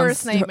sounds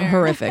Worst nightmare.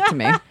 horrific to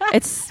me.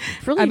 it's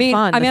really I mean,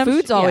 fun. I'm The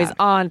food's yeah. always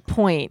on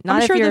point.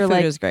 Not I'm sure if the you're food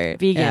like is great.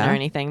 vegan Yeah. or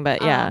anything,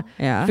 but yeah.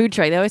 Yeah. Food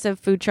truck. They always have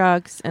food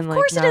trucks and Of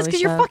course it is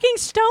because you're fucking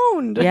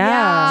stoned.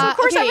 Yeah. So of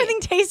course Okay. everything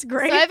tastes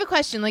great. So I have a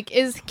question. Like,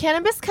 is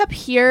Cannabis Cup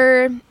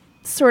here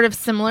sort of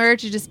similar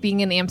to just being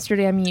in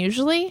Amsterdam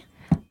usually?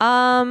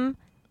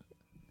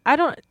 I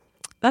don't.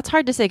 That's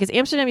hard to say because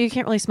Amsterdam, you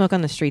can't really smoke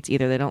on the streets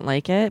either. They don't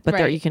like it, but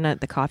there Right. you can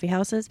at the coffee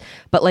houses.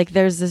 But like,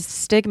 there's this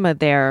stigma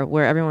there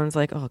where everyone's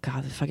like, "Oh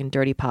God, the fucking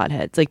dirty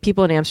potheads." Like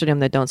people in Amsterdam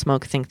that don't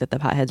smoke think that the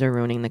potheads are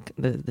ruining the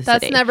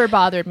That's city. never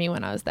bothered me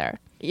when I was there.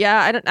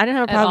 Yeah, I didn't have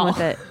a At problem all. with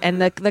it. And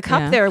the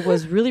cup Yeah. there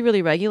was really,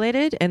 really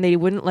regulated, and they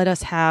wouldn't let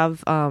us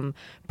have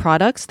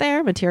products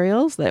there,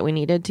 materials that we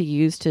needed to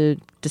use to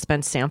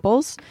dispense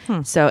samples.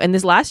 So, and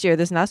this last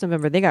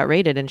November, they got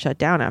raided and shut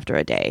down after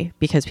a day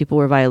because people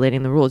were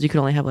violating the rules. You could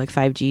only have like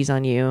 5 Gs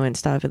on you and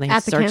stuff. And they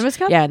At the searched, Cannabis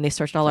Cup? yeah, and they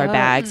searched all our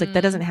bags. Like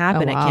that doesn't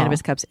happen Oh, at wow.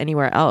 Cannabis Cups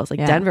anywhere else. Like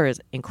Yeah. Denver is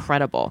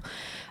incredible.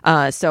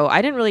 So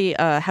I didn't really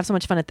have so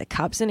much fun at the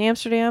cups in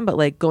Amsterdam, but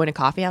like going to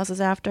coffee houses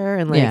after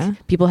and like Yeah.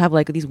 people have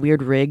like these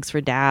weird rigs for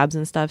dabs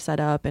and stuff set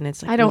up, and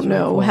it's like I don't really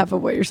know cool. half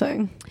of what you're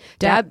saying.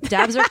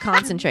 Dabs are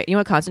concentrate. You know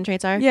what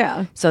concentrates are?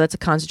 Yeah. So that's a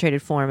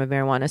concentrated form of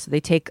marijuana. So they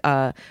take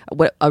a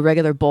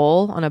regular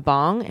bowl on a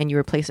bong and you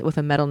replace it with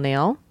a metal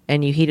nail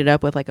and you heat it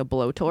up with like a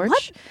blowtorch.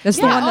 What? That's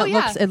Yeah, the one oh,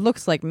 that yeah.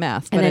 looks like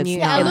meth, but And then it's you-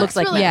 not. it looks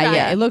like really yeah, meth.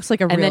 yeah. It looks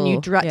like a real. And then you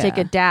take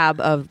a yeah. dab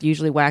of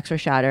usually wax or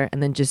shatter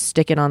and then just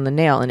stick it on the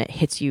nail and it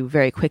hits you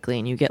very quickly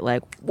and you get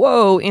like,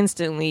 whoa,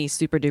 instantly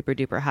super duper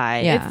duper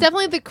high. Yeah. It's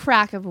definitely the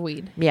crack of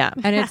weed. Yeah.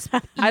 and it's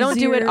I don't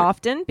do it easier-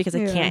 often because I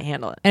Yeah. can't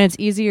handle it. and it's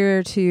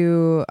easier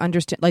to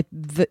understand. Like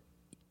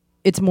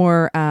it's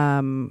more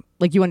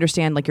like you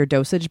understand like your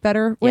dosage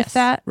better with Yes.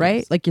 that, right?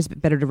 Yes. Like it's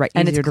better to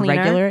And easier it's to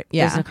cleaner. regulate.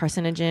 Yeah, There's no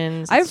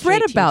carcinogens. It's I've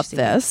read straight about THC.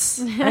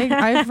 this.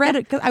 I've read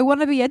it because I want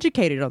to be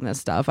educated on this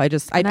stuff. I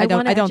And I don't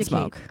wanna educate.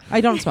 smoke.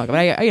 I don't smoke, but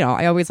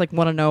I always like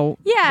want to know.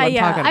 Yeah, what I'm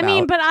yeah. talking I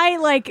mean, about. but I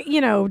like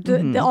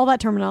all that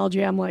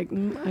terminology. I'm like,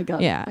 I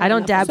got. Yeah. I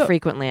don't dab So-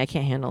 frequently. I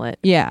can't handle it.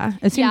 yeah,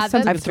 it seems Yeah, sometimes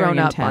that's- I've thrown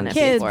very up on intense. it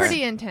Kids, before.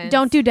 Pretty intense.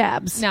 Don't do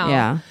dabs. No.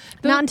 Yeah,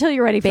 Not until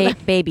you're ready for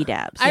that. Baby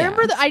dabs. I Yeah.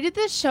 remember I did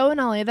this show in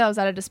LA that was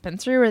at a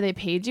dispensary where they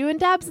paid you in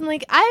dabs, and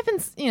like I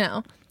haven't,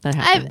 That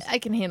happens. I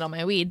can handle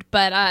my weed,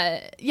 but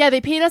yeah,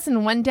 they paid us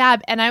in one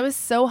dab, and I was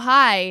so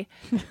high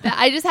that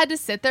I just had to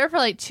sit there for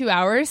like 2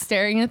 hours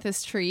staring at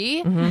this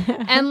tree,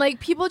 and like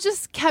people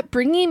just kept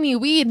bringing me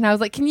weed, and I was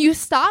like, "Can you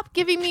stop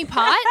giving me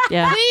pot?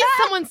 Please,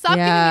 someone stop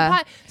giving me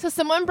pot." So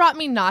someone brought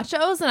me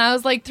nachos, and I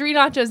was like 3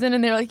 nachos in,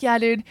 and they're like, "Yeah,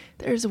 dude,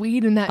 there's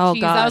weed in that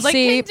cheese." God. I was like,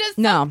 See, "Can just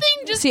no. something,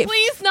 just See,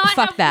 please not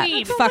fuck have that.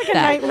 weed." Fuck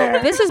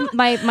that. This is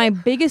my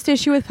biggest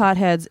issue with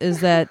potheads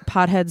is that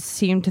potheads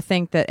seem to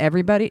think that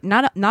everybody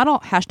not all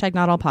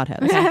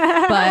potheads.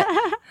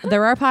 But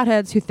there are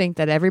potheads who think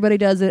that everybody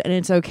does it and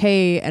it's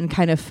okay and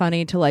kind of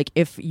funny to like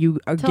if you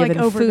are To, given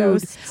like,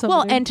 overdose food. something.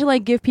 Well, and to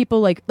like give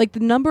people like the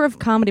number of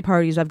comedy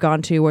parties I've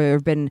gone to where there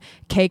have been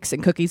cakes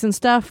and cookies and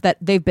stuff that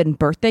they've been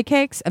birthday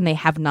cakes and they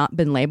have not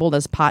been labeled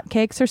as pot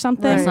cakes or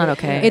something. That's not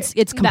okay. It's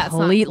That's not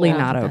completely cool.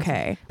 not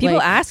okay. People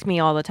Like, ask me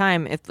all the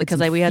time if because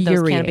like we had those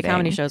Canopy infuriating.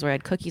 comedy shows where I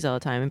had cookies all the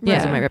time. And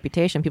because Yeah. of my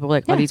reputation, people were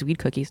like, "Oh, these weed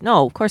cookies."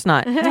 No, of course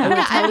not. I would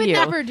Yeah, I tell would you.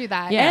 never do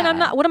that. And I'm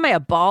not. What am I? A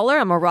baller?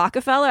 I'm a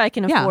Rockefeller. I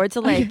can Yeah. afford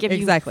to like give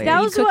Exactly. you That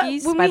weed was what,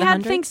 cookies when by we the had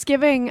hundred.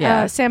 Thanksgiving.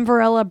 Yeah. Sam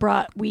Varela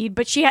brought weed,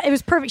 but it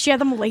was perfect. She had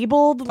them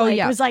labeled. Oh, Like,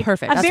 yeah. it was like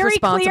Perfect. a That's very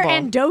clear responsible.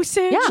 and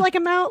dosage Yeah. like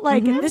amount.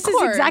 Like this is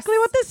course. exactly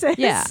what this is.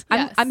 Yeah,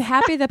 Yes. I'm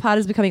happy that pot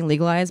is becoming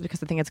legalized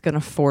because I think it's going to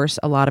force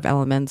a lot of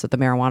elements of the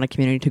marijuana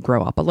community to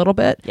grow up a little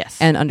bit, Yes.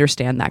 and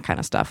understand that kind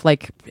of stuff.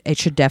 Like it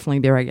should definitely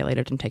be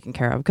regulated and taken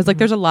care of because like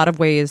there's a lot of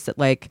ways that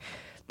like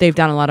they've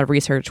done a lot of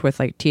research with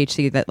like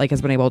THC that like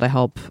has been able to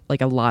help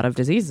like a lot of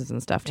diseases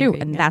and stuff too,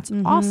 and that's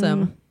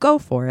awesome. Go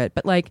for it,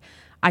 but like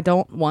I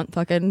don't want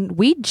fucking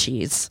weed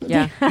cheese.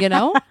 Yeah. You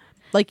know.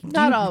 Like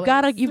Not always.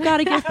 you've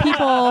gotta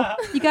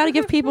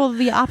give people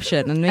the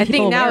option and make I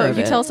people think now aware if of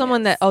you it. tell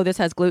someone that this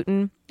has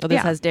gluten, this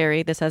Yeah. has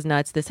dairy, this has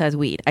nuts, this has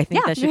weed, I think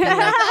Yeah. that should be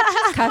like,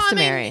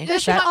 customary.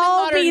 That should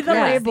all be the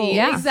label.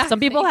 Yeah. Exactly. Some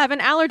people have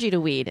an allergy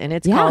to weed, and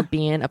it's Yeah. called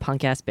being a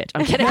punk ass bitch.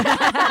 I'm kidding.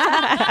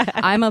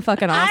 I'm a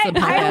fucking awesome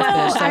podcast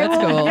bitch, so that's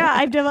cool. Yeah,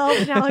 I've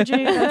developed an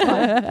allergy. That's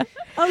fine.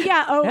 Oh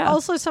yeah. Oh, Yeah.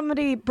 also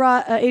somebody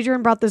brought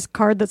Adrienne brought this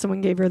card that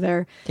someone gave her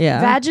there.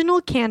 Yeah.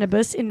 Vaginal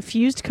cannabis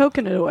infused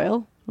coconut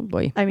oil. Oh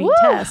boy. I mean, Woo!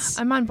 Tess.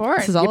 I'm on board.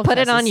 This is all You of put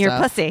it Tess's on your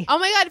stuff. pussy. Oh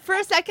my god! For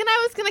a second,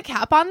 I was gonna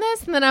cap on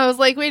this, and then I was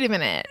like, "Wait a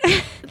minute,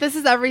 this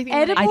is everything."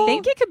 that Edible- I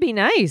think it could be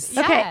nice.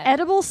 Yeah. Okay,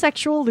 edible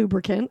sexual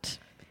lubricant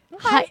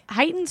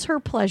heightens her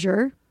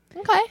pleasure.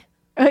 Okay.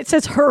 It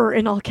says "her"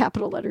 in all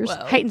capital letters.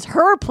 Whoa. Heightens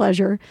her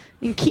pleasure.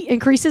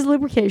 Increases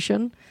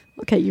lubrication.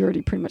 Okay, you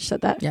already pretty much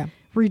said that. Yeah.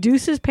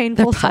 Reduces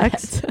painful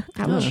sex.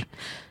 Ouch. Ugh.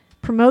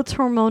 Promotes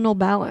hormonal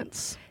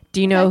balance. Do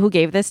you know who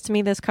gave this to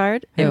me, this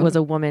card? Who? It was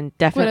a woman,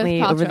 definitely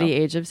Gwyneth over Paltrow. the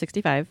age of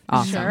 65.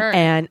 Awesome. Sure.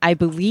 And I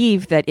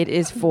believe that it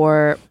is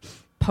for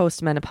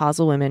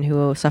postmenopausal women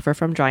who suffer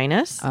from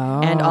dryness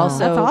Oh. and also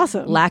That's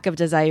awesome. lack of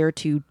desire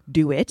to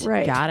do it.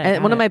 Right. Got it.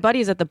 And one of my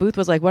buddies at the booth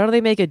was like, "Why don't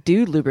they make a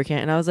dude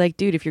lubricant?" And I was like,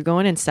 "Dude, if you're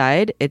going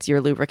inside, it's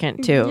your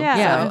lubricant too."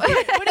 Yeah. So-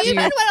 What do you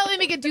mean? Why don't they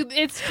make it do?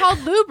 It's called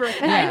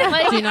lubricant. Yeah.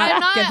 Like, Do you not I'm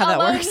not get how that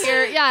alone works?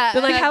 Here. Yeah.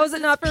 They're like, "How is it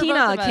It's not for both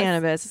penile of us.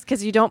 cannabis?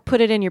 Because you don't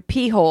put it in your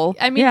pee hole."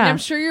 I mean, Yeah. I'm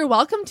sure you're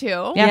welcome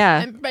to.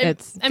 Yeah.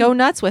 It's- Go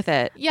nuts with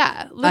it.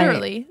 Yeah,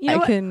 literally. You know I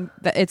what? can.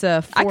 It's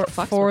a I could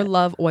fuck with it.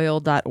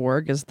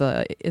 forloveoil.org is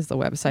the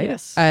website.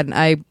 Yes. And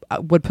I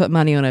would put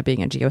money on it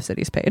being a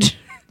GeoCities page.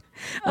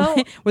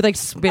 Oh. With like Oh,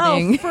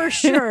 spinning. for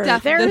sure.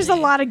 Definitely. There's a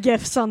lot of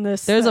gifts on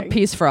this. There's a thing.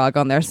 peace frog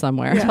on there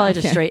somewhere. It's probably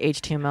just Yeah. straight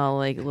HTML,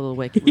 like little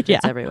widgets Yeah.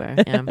 everywhere.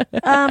 Yeah.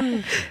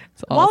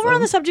 It's While we're on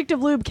awesome. the subject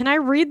of lube, can I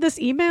read this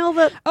email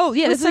that? Oh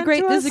yeah, was this is a sent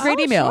great. to This is a us? great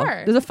Oh, email.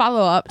 sure. There's a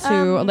follow up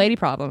to a lady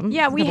problem.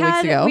 Yeah, a couple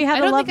weeks ago. we had I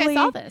a don't lovely. think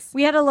I saw this.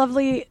 We had a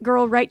lovely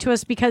girl write to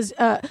us because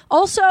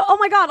also, oh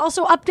my god,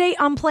 also update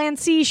on Plan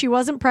C. She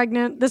wasn't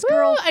pregnant. This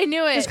girl, Ooh, I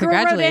knew it. this girl wrote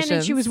in and she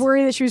Congratulations. was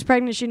worried that she was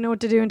pregnant. She didn't know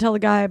what to do and tell the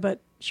guy, but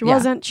she Yeah.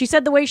 wasn't. She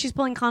said the way she's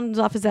pulling condoms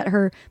off is that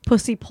her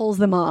pussy pulls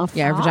them off.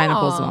 Yeah, her vagina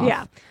pulls them off.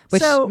 Yeah.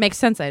 Which So- makes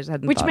sense. I just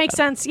hadn't. Which thought makes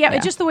about it. sense. Yeah, Yeah.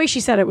 just the way she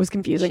said it was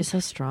confusing. She's so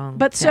strong.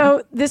 But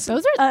so this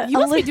Those are you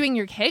a must li- be doing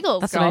your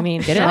Kegels. That's girl. what I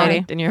mean. Get it, Shove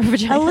lady. in your a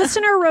vagina.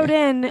 listener wrote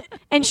in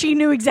and she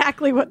knew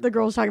exactly what the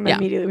girl was talking about Yeah.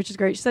 immediately, which is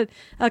great. She said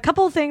a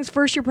couple of things.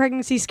 First, your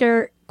pregnancy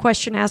scare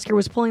question asker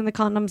was pulling the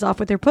condoms off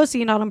with her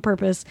pussy, not on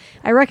purpose.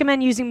 I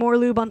recommend using more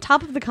lube on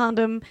top of the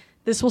condom.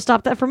 This will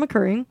stop that from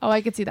occurring. Oh,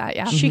 I could see that.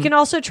 Yeah. She can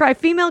also try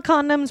female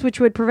condoms, which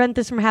would prevent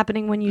this from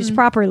happening when used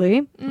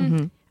properly.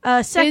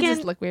 They Second,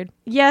 just look weird.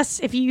 yes,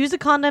 if you use a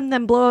condom,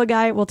 then blow a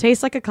guy, it will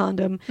taste like a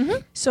condom.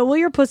 So will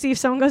your pussy if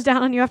someone goes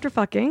down on you after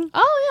fucking.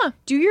 Oh yeah.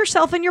 Do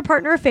yourself and your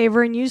partner a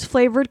favor and use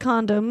flavored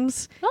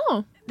condoms.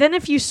 Oh. Then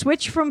if you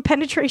switch from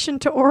penetration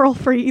to oral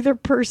for either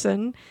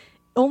person,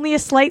 only a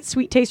slight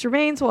sweet taste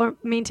remains while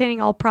maintaining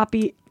all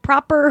proper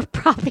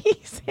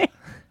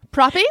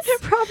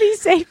Proppies?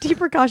 safety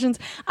precautions.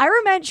 I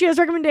recommend, she has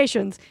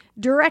recommendations.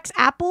 Durex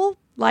apple,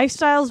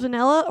 Lifestyles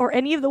vanilla, or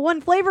any of the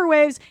one flavor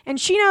waves, and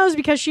she knows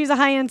because she's a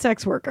high-end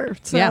sex worker.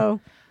 So Yeah.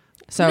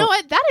 So You know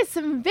what? That is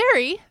some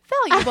very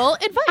valuable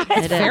advice.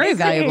 It is. very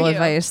valuable Thank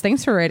you. advice.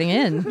 Thanks for writing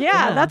in.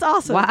 yeah, that's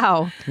awesome.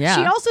 Wow. Yeah.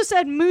 She also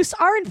said moose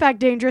are in fact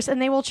dangerous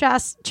and they will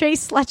chase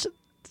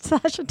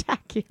slash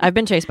attack you. I've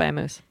been chased by a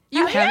moose.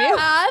 You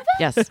have?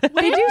 Yes.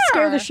 They do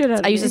scare the shit out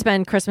of I used me. to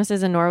spend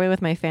Christmases in Norway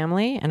with my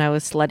family, and I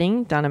was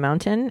sledding down a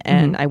mountain,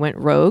 and I went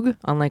rogue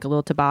on like a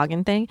little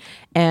toboggan thing,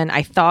 and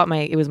I thought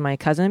it was my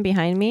cousin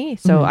behind me,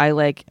 so I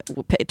like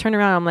turned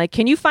around. I'm like,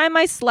 "Can you find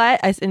my sled?"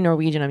 In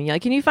Norwegian, I'm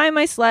like, "Can you find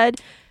my sled?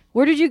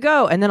 Where did you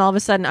go?" And then all of a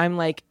sudden, I'm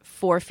like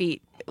 4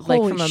 feet like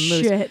Holy from a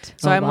moose. shit.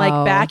 So I'm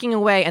like backing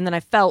away, and then I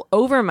fell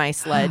over my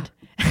sled.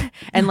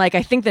 And like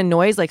I think the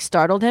noise like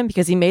startled him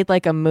because he made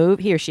like a move,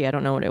 he or she, I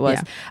don't know what it was.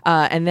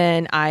 And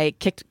then I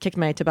kicked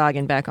my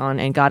toboggan back on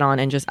and got on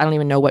and just I don't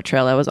even know what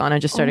trail I was on. I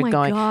just started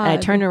going and I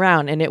turned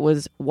around and it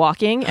was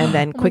walking and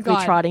then quickly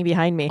trotting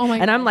behind me.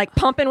 And I'm like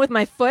pumping with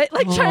my foot,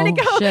 like trying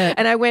to go. Shit.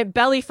 And I went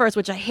belly first,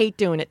 which I hate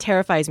doing. It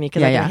terrifies me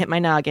because I can hit my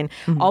noggin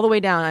all the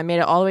way down. I made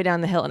it all the way down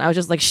the hill and I was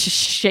just like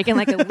shaking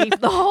like a leaf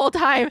the whole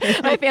time.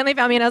 My family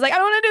found me and I was like, I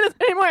don't want to do this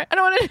anymore. I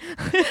don't want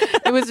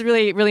to. It was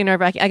really, really nerve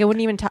wracking. Like I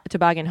wouldn't even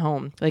toboggan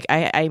home. Like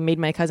I made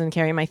my cousin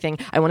carry my thing.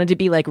 I wanted to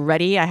be like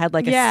ready. I had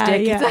like a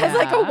stick as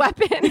like a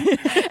weapon.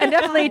 And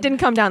definitely it didn't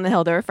come down the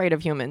hill. They're afraid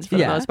of humans for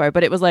the most part.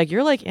 But it was like,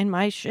 you're like in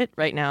my shit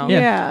right now.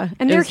 Yeah.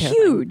 And they're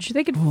huge.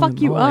 They could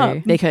fuck you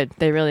up. They could.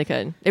 They really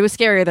could. It was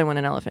scarier than when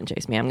an elephant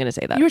chased me. I'm going to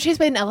say that. You were chased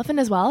by an elephant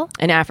as well?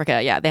 In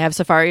Africa, yeah. They have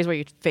safaris where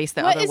you face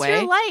the other way. What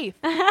is your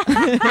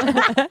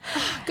life?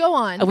 Go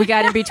on. We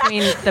got in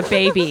between the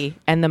baby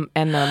and the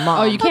mom.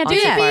 Oh, you can't do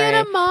that. Baby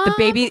and a mom? The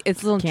baby,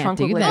 its little Can't trunk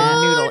do looked like that.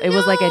 a noodle. It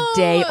was like a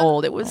day no.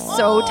 old. It was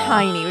so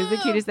tiny. It was the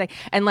cutest thing.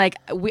 And like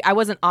I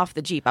wasn't off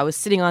the Jeep. I was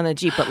sitting on the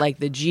Jeep, but like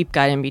the Jeep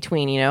got in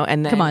between, you know.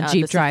 And then Come on,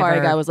 Jeep the safari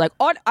driver. guy was like,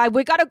 "Oh,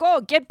 we gotta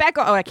go. Get back."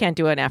 Oh, I can't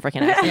do an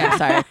African accent.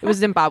 Sorry, it was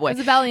Zimbabwe. It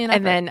was a valiant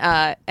and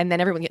then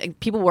everyone,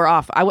 people were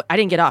off. I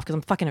didn't get off because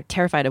I'm fucking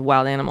terrified of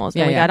wild animals.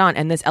 And we got on,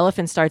 and this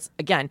elephant starts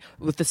again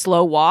with the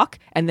slow walk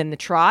and then the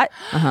trot,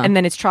 and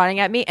then it's trotting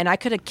at me, and I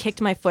could have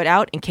kicked my foot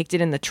out and kicked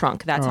it in the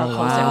trunk. That's how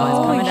close it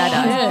was coming at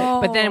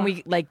us. But then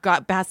we like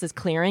got past this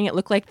clearing. It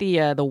looked like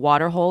the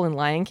water hole in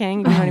Lion King.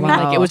 You know what I mean?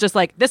 Like it was just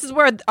like, this is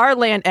where our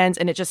land ends,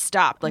 and it just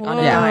stopped like on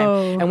a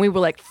dime, and we were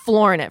like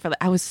flooring it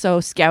I was so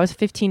scared. I was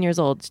 15 years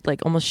old,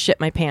 like almost shit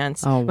my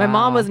pants. My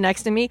mom was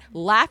next to me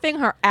laughing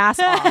her ass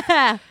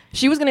off.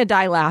 She was gonna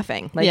die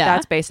laughing. Like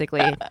that's basically.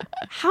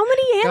 How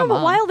many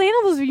wild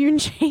animals were you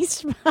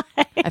chased by?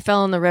 I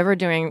fell in the river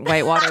doing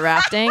whitewater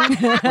rafting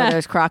where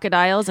there's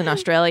crocodiles in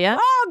Australia.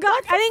 Oh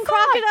God! I think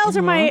crocodiles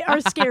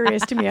are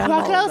scariest to me. Out of all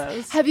of Crocodiles.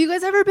 those. Have you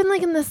guys ever been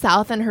like in the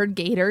South and heard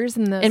gators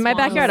in the In my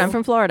swamps? backyard, I'm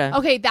from Florida.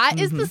 Okay, that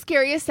is the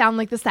scariest sound,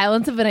 like the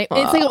silence of a night.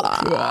 It's like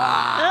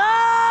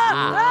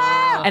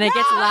And it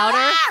gets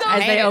louder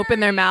as they open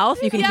their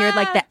mouth. You can hear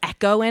like the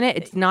echo in it.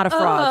 It's not a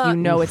frog. You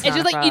know it's not just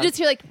a like frog. you just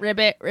hear like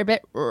ribbit.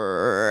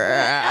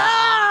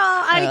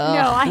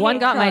 I One hate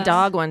got my frogs.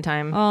 dog one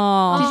time.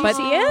 Oh, Did you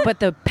see it? But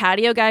the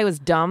patio guy was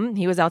dumb.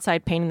 He was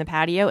outside painting the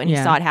patio and he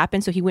saw it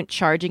happen, so he went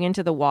charging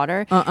into the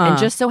water and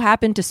just so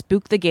happened to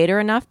spook the gator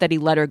enough that he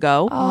let her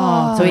go.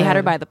 So he had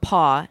her by the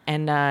paw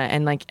and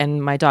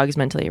my dog is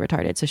mentally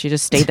retarded, so she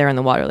just stayed there in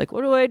the water like,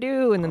 what do I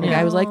do? And then the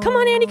guy was like, come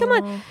on, Andy, come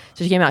on.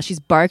 So she came out. She's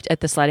barked at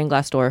the sliding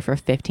glass door for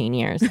 15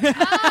 years.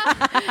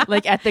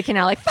 Like at the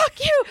canal, like, fuck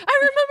you, I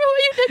remember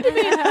what you did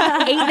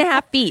to me.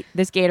 8.5 feet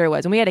this gater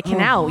was, and we had a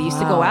canal. We used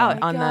to go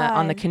out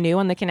on the canoe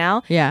on the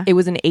canal. Yeah. It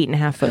was an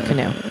 8.5 foot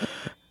canoe.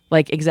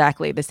 Like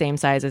exactly the same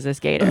size as this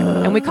gator.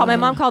 And my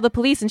mom called the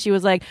police and she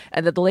was like,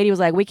 the lady was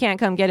like, we can't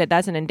come get it.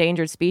 That's an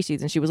endangered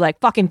species. And she was like,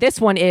 fucking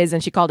this one is.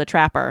 And she called a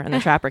trapper and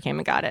the trapper came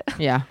and got it.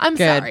 yeah. I'm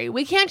Good. sorry,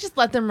 we can't just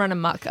let them run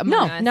amok.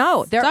 among us.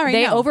 No, they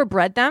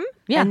overbred them.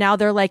 Yeah. And now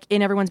they're like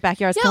in everyone's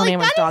backyards killing like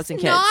everyone's that dogs is and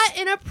kids. not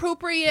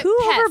inappropriate. Who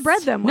pest.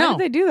 overbred them? Why No. did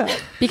they do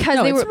that? Because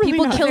No, they it's were really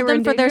people not. They killed were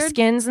them for their endangered?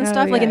 skins and Oh,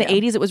 stuff. Like in the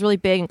yeah. 80s, it was really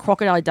big, and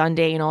Crocodile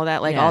Dundee and all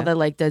that. Like all the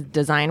like the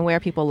design wear,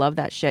 people love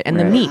that shit. And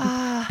the meat,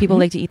 people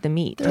like to eat the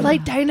meat. They're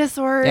like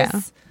dinosaurs. Yeah.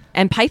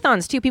 And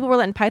pythons too. People were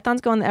letting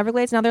pythons go in the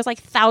Everglades. Now there's like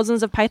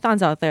thousands of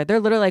pythons out there. They're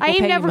literally like, I we'll am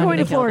pay you never money going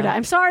to kill Florida. them.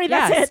 I'm sorry.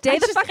 That's it. Stay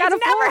the That's fuck just- out of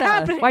it's never Florida.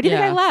 happening. Why do you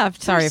think I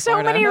left? Sorry, There's so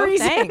Florida. many No,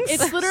 reasons. thanks.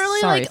 It's literally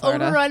Sorry, like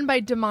Florida. overrun by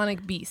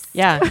demonic beasts.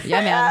 Yeah,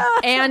 Yeah, man.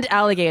 and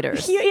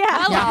alligators.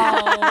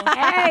 Yeah.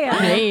 Hey.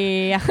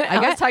 Hey, I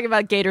was talking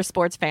about Gator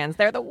sports fans.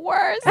 They're the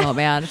worst. Oh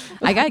man,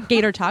 I got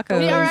gator tacos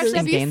We are actually, in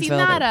have you seen Gainesville.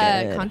 that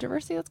They're good.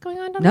 controversy that's going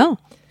on down there? No.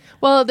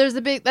 Well, there's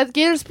a big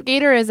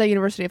Gator is at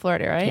University of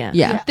Florida, right?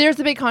 Yeah. There's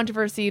a big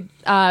controversy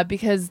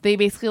because they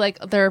basically like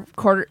their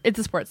it's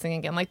a sports thing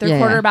again. Like their Yeah,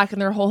 yeah. quarterback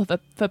and their whole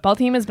football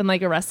team has been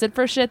like arrested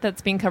for shit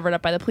that's being covered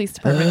up by the police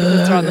department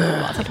because they're on the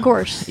football team. Of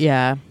course.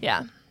 Yeah,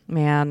 Yeah.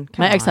 man.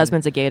 My come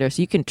ex-husband's a Gator,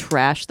 so you can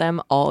trash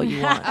them all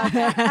you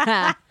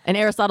want. And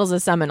Aristotle's a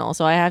Seminole,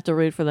 so I have to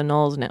root for the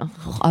Knowles now.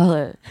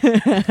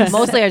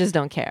 Mostly, I just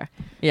don't care.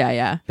 on.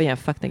 Yeah. But yeah,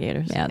 fuck the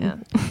Gators.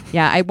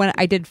 Yeah.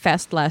 I did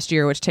Fest last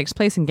year, which takes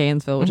place in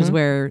Gainesville, which is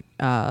where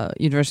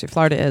University of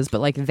Florida is.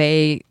 But like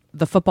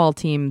the football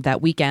team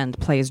that weekend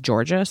plays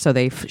Georgia, so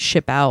they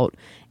ship out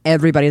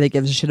everybody that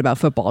gives a shit about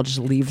football just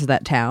leaves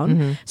that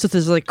town. So it's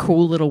this like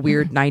cool little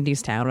weird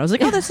 90s town. And I was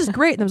like, oh, this is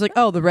great. And I was like,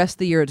 oh, the rest of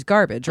the year it's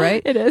garbage,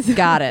 right? It is.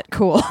 Got it.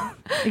 Cool.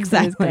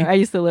 Exactly. I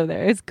used to live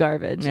there. It's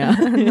garbage. Yeah.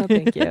 No,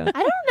 thank you. I don't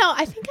know.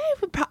 I think I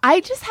would. I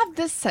just have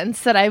this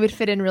sense that I would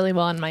fit in really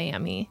well in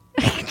Miami.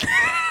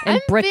 And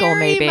Brickell, very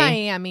maybe.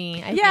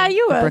 Miami. I think.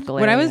 you would. Brickell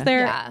When I was area. there,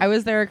 Yeah. I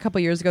was there a couple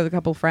years ago with a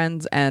couple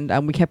friends, and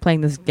we kept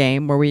playing this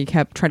game where we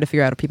kept trying to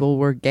figure out if people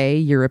were gay,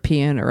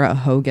 European, or a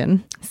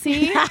Hogan.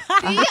 See,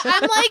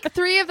 I'm like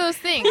 3 of those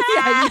things.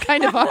 Yeah, you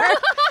kind of are.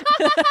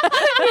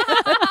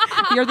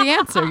 You're the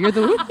answer. You're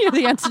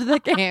the answer to the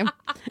game.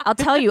 I'll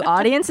tell you,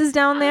 audiences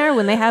down there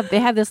when they have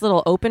this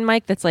little open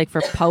mic that's like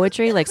for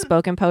poetry, like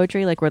spoken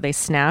poetry, like where they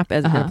snap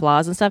as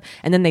applause and stuff,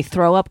 and then they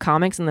throw up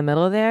comics in the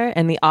middle of there,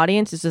 and the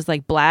audience is just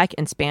like black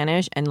and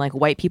Spanish and like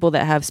white people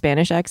that have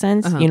Spanish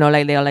accents, you know,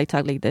 like they all like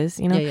talk like this,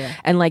 you know,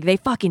 and like they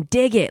fucking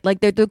dig it, like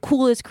they're the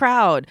coolest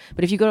crowd.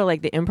 But if you go to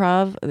like the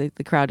Improv,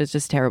 the crowd is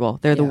just terrible.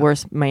 They're the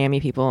worst Miami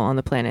people on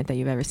the planet that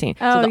you've ever seen.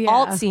 So the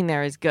alt scene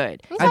there is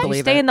good. I If believe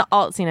you stay it. in the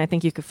alt scene, I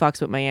think you could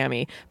fucks with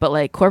Miami, but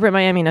like corporate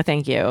Miami, no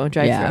thank you.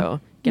 Drive through.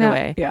 Get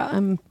away. Yeah,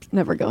 I'm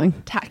never going.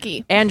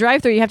 Tacky. And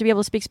drive through, you have to be able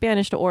to speak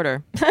Spanish to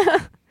order.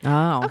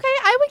 Oh. Okay,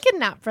 I would get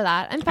an app for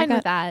that. I'm fine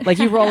with that. Like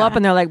you roll up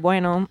and they're like,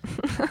 bueno.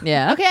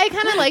 Yeah. Okay, I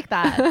kind of like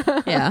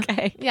that. Yeah.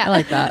 Okay. Yeah, I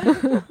like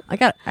that.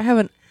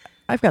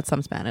 I've got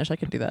some Spanish. I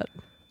could do that.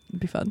 It'd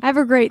be fun. I have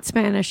a great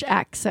Spanish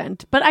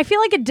accent, but I feel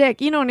like a dick.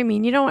 You know what I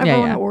mean? You don't ever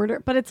want to order,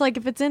 but it's like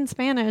if it's in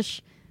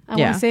Spanish, I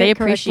want to say it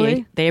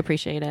correctly. They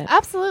appreciate it.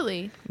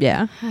 Absolutely.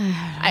 Yeah.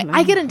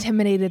 I get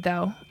intimidated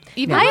though.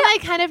 Even when I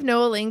kind of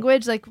know a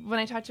language, like when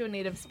I talk to a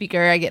native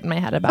speaker, I get in my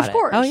head about Of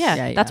course. Oh yeah.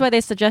 Yeah, yeah. That's why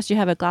they suggest you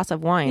have a glass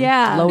of wine.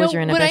 Yeah. Lowers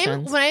your when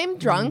inhibitions. I'm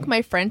drunk,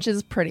 my French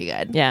is pretty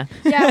good. Yeah.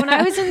 Yeah, when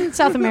I was in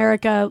South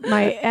America,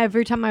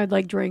 every time I would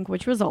like drink,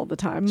 which was all the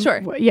time.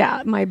 Sure.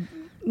 Yeah,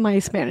 my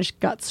Spanish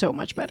got so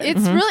much better.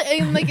 It's really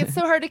like it's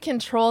so hard to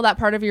control that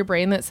part of your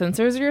brain that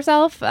censors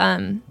yourself.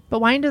 But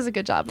wine does a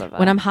good job of it.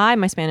 When I'm high,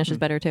 my Spanish is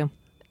better too.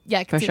 yeah,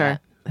 I can For see sure.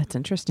 that. That's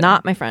interesting.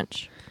 Not my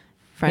French.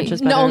 French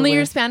is better. No, only with-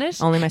 your Spanish.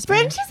 Only my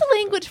Spanish. French is a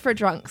language for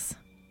drunks.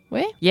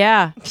 Wait.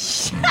 Yeah. you.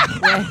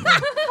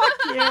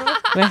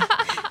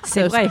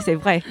 C'est vrai, c'est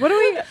vrai. What do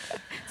we?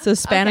 So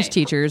Spanish Okay.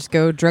 teachers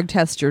go drug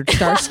test your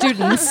star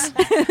students.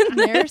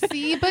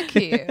 Merci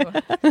beaucoup.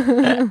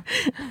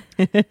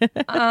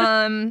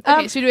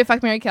 Okay, should we do a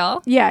fuck, marry,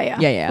 kill? Yeah, yeah,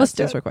 Yeah. Let's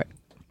do this it. real quick.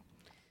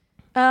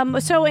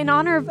 So in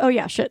honor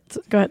of, shit.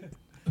 Go ahead.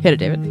 Hit it,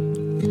 David.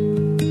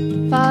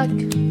 Fuck,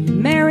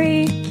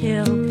 Marry,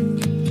 kill,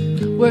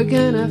 we're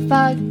gonna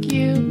fuck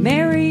you.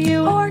 marry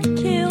you or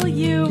kill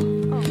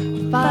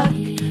you. Fuck,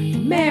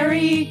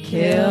 Marry,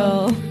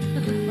 kill.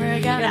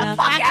 we're gonna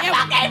fuck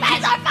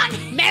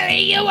you. Marry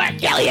you or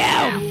kill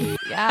you.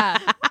 Yeah.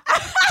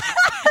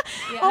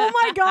 Oh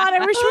my god! I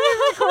wish we had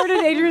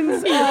recorded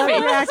Adrienne's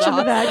reaction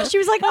to that. She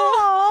was like,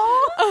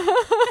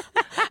 "Oh."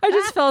 I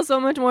just fell so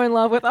much more in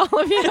love with all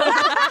of you.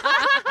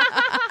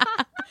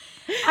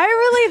 I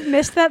really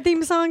missed that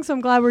theme song, so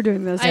I'm glad we're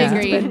doing this. I It's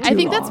agree. been I too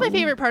think that's my long.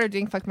 favorite part of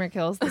doing Fuck, Marry,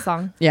 Kill is the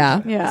song.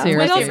 Yeah. Yeah.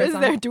 Seriously. What else is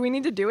there? Do we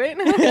need to do it?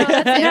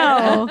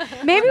 No,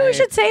 maybe we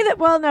should say that.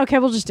 Well, no, okay,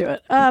 we'll just do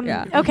it.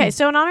 Yeah. Okay,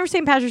 so in honor of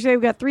St. Patrick's Day,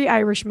 we've got 3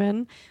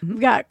 Irishmen. We've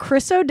got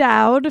Chris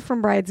O'Dowd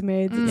from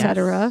Bridesmaids,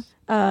 etc.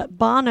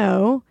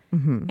 Bono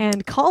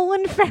and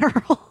Colin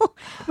Farrell.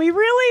 We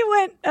really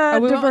went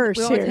diverse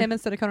we went here. with him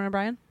instead of Conan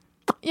O'Brien?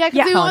 Yeah, because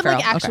Yeah. we Colin want like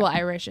Farrell, actual okay.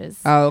 Irishes.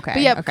 Oh, okay.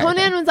 But yeah, Okay, Conan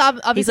okay. was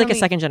obviously He's like a only-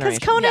 second Because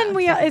generation.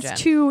 Conan, second is gen.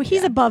 too.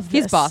 He's above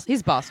this.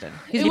 He's Boston.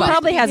 He's It He must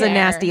probably be has a there.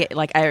 nasty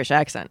like Irish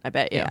accent. I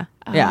bet you. Yeah.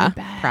 Oh, Yeah.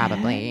 bad.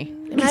 Probably.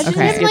 Imagine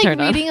Okay. him Your like turn,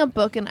 huh? reading a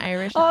book in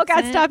Irish. Oh God,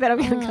 accent. stop it! I'm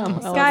gonna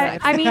come. Guy,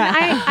 I mean,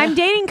 I'm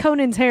dating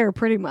Conan's hair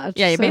pretty much.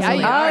 Yeah, you so- basically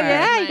you Oh are.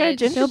 yeah, you got a Right.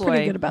 ginger Feel boy.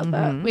 pretty good about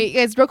that. Wait,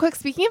 guys, real quick.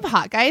 Speaking of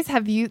hot guys,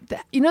 have you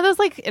know those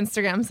like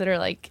Instagrams that are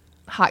like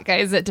hot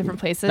guys at different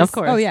places? Of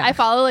course. Oh, yeah. I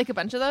follow like a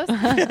bunch of those.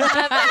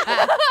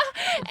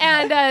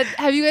 And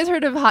have you guys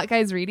heard of Hot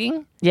Guys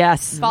Reading?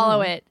 Yes,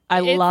 Follow it. I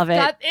love it.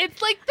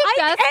 It's like the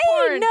best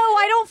porn. No,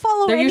 I don't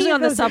follow. They're any usually of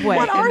on the those. subway,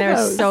 What are and they're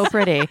those? so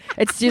pretty.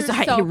 It's just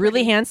They're so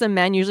really pretty. handsome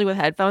men, usually with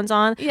headphones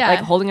on, Yeah. like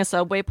holding a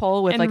subway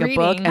pole with And like a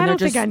book, reading. and I they're don't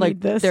think just I like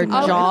need this their in my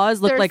life. jaws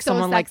look They're like so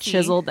someone like sexy.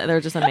 chiseled.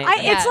 They're just amazing.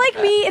 It's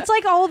like me. It's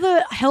like all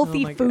the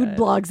healthy Oh my food God.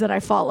 blogs that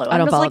I follow. I I'm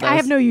don't just follow like, I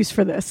have those. no use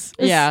for this.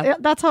 Yeah.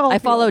 That's how I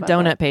feel follow about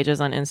donut that.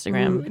 pages on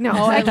Instagram. No,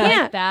 Oh, I I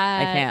can't. like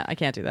that. I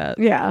can't do that.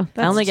 Yeah,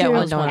 that's only get too-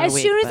 one donut a As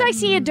week, soon as but- I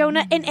see a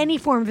donut in any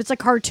form, if it's a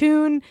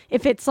cartoon,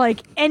 if it's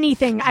like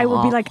anything, I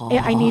will be like,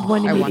 I need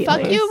one I want immediately.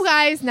 Fuck you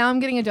guys. Now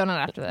I'm getting a donut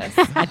after this.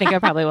 I think I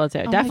probably will too.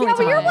 Definitely. Yeah, but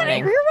you're tomorrow running.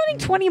 morning. You're running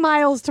 20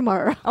 miles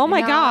tomorrow. Oh my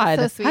No,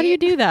 God! so How do you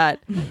sweet. do that?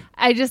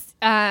 I just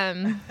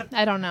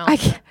I don't know.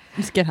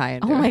 Just get high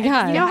into Oh my it.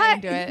 God! You know I how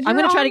can do it. I'm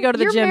gonna try to go to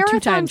the your gym 2 marathon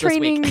times this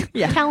week.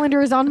 training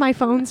calendar is on my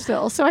phone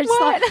still. So I just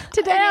What? thought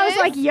today I was It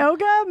like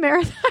yoga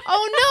marathon.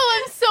 Oh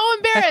no, I'm so so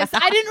embarrassed.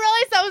 I didn't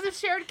realize that was a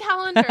shared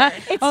calendar.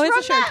 It's Oh, it's from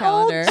a shared that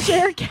old calendar.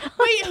 shared calendar.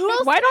 Wait, who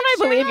else? Why did don't I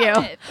share believe it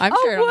you? with? I'm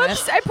sure on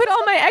Whoops! I put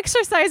all my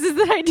exercises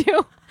that I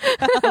do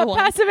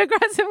passive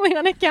aggressively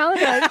on a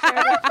calendar.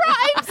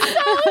 I'm so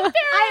embarrassed.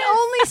 I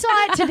only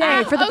saw it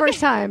today for the first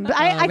time. But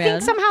I man.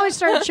 think somehow it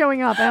started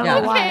showing up. I don't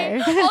know Okay.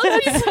 why. All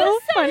of you so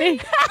funny.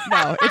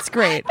 No, it's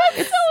great.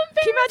 Can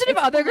you imagine if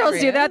other girls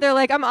do that? They're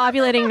like, I'm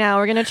ovulating now.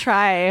 We're gonna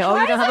try. Oh,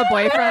 you don't have a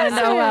boyfriend?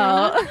 Oh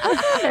well.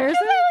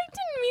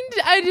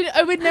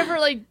 I would never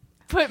like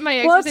put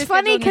my. Well, it's exercise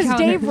funny schedule in because the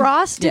Dave calendar.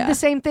 Ross did Yeah. the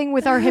same thing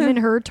with our him and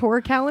her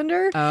tour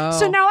calendar. Oh.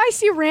 So now I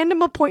see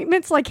random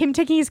appointments like him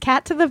taking his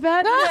cat to the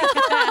vet.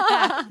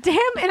 Damn,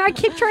 and I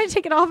keep trying to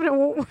take it off and it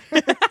won't work.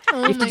 Oh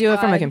You have to my do it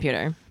from a God.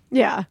 computer.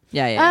 Yeah.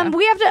 Yeah.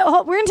 We have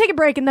to. We're gonna take a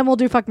break and then we'll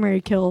do fuck,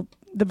 marry, kill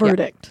the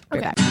verdict.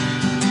 Okay.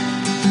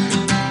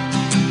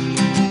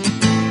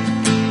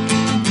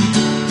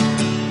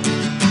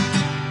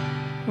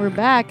 We're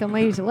back on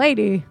Lady to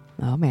Lady.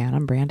 Oh man,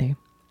 I'm Brandy.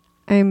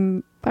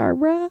 I'm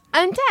Barbara,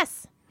 I'm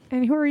Tess.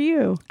 and who are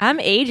you?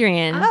 I'm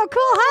Adrienne. Oh,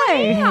 cool. Hi.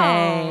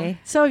 Hey.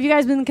 So, have you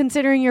guys been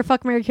considering your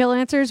fuck, marry, kill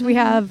answers? We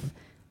have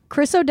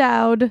Chris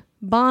O'Dowd,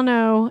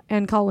 Bono,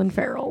 and Colin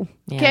Farrell.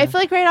 Okay, I feel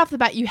like right off the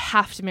bat you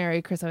have to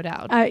marry Chris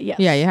O'Dowd. Yes.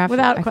 Yeah, you have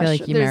without to. I question. feel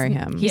like you marry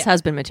him. He's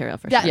husband material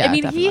for Yeah, sure. Yeah, I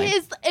mean definitely. he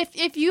is.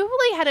 If you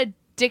really had a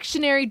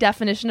dictionary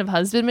definition of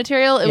husband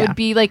material, it Yeah. would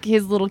be like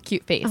his little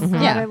cute face. God,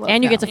 I Yeah. love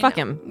And you that. get to fuck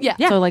him. Yeah.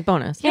 So like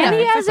bonus. And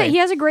he has exactly. he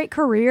has a great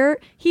career.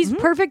 He's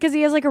perfect because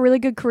he has like a really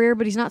good career,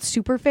 but he's not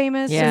super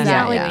famous. So Yeah. he's Yeah,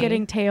 not like yeah.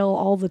 getting tail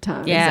all the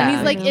time. Yeah. And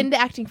he's like You know? into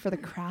acting for the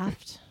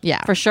craft.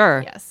 Yeah, for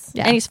sure. Yes.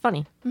 Yeah. And he's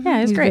funny.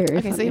 Yeah, it's He's great. very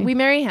Okay, funny. so we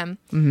marry him.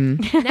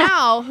 Mm-hmm.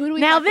 Now, who do we?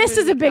 Now fuck and this who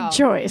is do a we big go?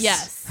 choice.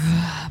 Yes.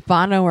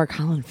 Bono or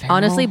Colin Farrell.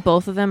 Honestly,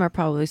 both of them are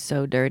probably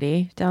so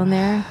dirty down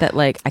there that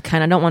like I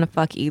kind of don't want to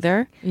fuck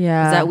either.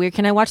 Yeah. Is that weird?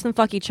 Can I watch them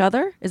fuck each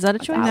other? Is that a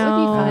choice? That would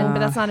be No. fun, but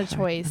that's not a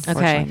choice. Okay.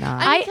 Unfortunately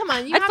not. I mean, come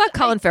on. You I'd have fuck to-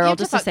 Colin you Farrell have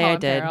just to fuck say I Colin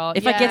did. Farrell.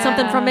 If I get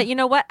something from it, you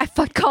know what? I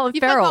fuck Colin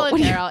You fuck Farrell.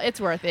 Colin Farrell. It's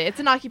worth it. It's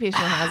an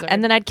occupational hazard.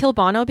 And then I'd kill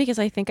Bono because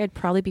I think I'd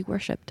probably be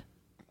worshipped.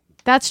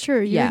 That's true.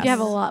 You Yes. would have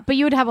a lot, but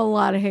you would have a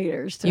lot of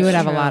haters. Too. You would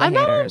have a lot of I'm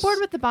not on haters. board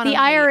with the Bono. The hate.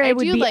 IRA I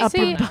would do be like up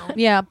Bono. and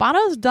Yeah,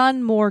 Bono's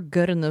done more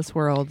good in this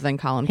world than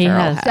Colin He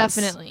Farrell has.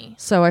 Definitely.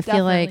 So I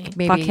feel Definitely. like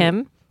maybe Fuck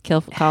him.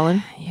 Kill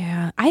Colin.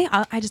 Yeah,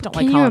 I just don't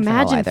Can like you Colin Farrell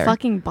imagine either.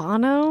 fucking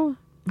Bono?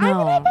 I mean,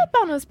 I bet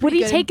Bono's Would pretty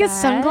he good take in his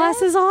bed.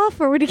 sunglasses off,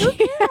 or would he?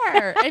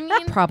 Sure. I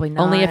mean, Probably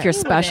not. Only if you're he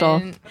special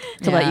wouldn't.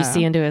 to let you Yeah.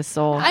 see into his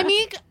soul. I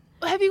mean,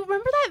 have you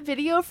remember that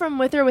video from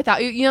With or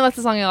Without You? You know that's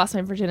the song I lost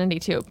my virginity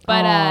to.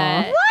 But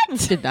What?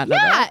 Did not know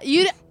yeah,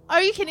 that.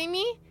 are you kidding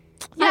me?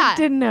 Yeah, I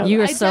didn't know. You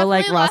that. were I so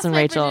like definitely Ross lost and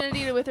my Rachel.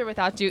 virginity to With or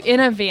Without You in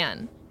a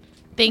van.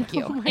 Thank you.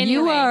 You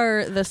Anyway.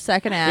 are the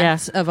second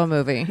act of a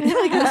movie.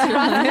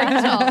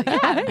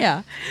 Yeah.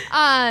 Yeah.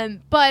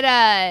 But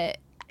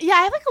yeah,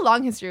 I have like a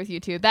long history with you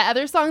too. That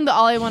other song, the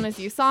All I Want Is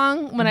You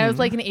song, when I was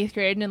like in 8th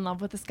grade and in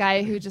love with this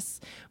guy who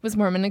just was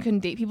Mormon and couldn't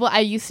date people, I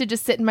used to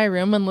just sit in my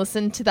room and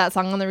listen to that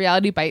song on the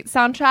Reality Bites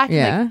soundtrack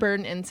Yeah. and like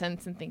burn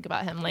incense and think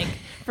about him like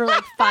for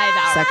like 5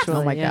 hours.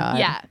 Sexually. Oh my yeah. god.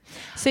 Yeah.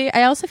 See,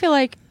 I also feel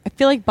like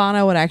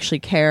Bono would actually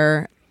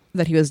care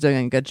that he was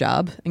doing a good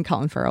job, and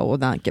Colin Farrell would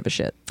not give a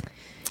shit.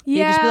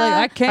 Yeah, just be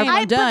like, "Okay, I'm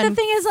But the done."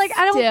 thing is, like,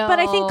 I don't. But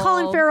I think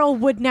Colin Still. Farrell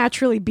would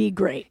naturally be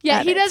great. Yeah,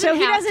 at he it. doesn't So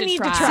he have doesn't to need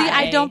try. to try. See,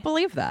 I don't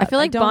believe that. I feel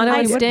like don't Bono think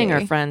and he would Sting be.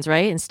 are friends,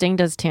 right? And Sting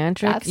does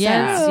tantric. That's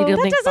Yeah. sense. You don't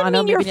that think doesn't Bono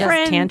mean your maybe does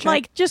friend, tantric?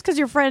 like, just because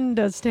your friend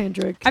does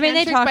tantric. I mean,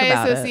 they Tantric talk by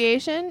about it.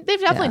 association. They've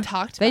definitely Yeah.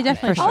 talked. They about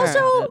definitely it. talk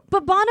about Also, it.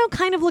 but Bono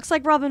kind of looks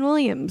like Robin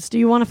Williams. Do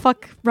you want to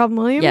fuck Robin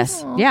Williams?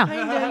 Yes. Yeah.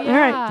 Kinda, All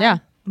right. Yeah.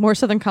 More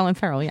so than Colin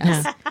Farrell,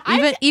 yes.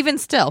 Even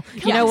still.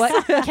 You know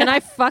what? Can I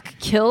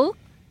kill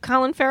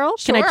Colin Farrell?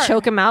 Can I Sure.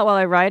 choke him out while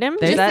I ride him?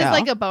 There Is you Just that go. as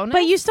like a bonus. But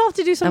you still have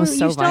to do something. was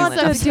so You still have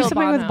violent. to do Kill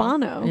something with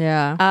Bono. Bono.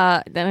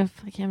 Yeah. then if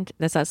fuck him,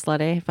 that's that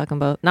slut, fuck them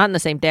both. Not in the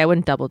same day. I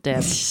wouldn't double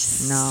dip.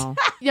 No.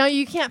 No,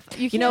 you can't.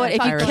 You know what?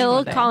 If you Irish kill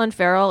one day. Colin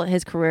Farrell,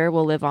 his career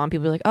will live on.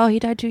 People are like, "Oh, he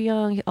died too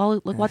young."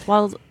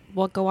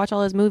 Go watch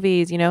all his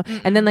movies, you know.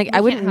 And then like we I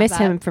wouldn't can't miss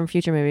have him from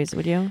future movies,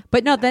 would you?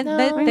 But no, then No.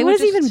 they, I I they mean, would what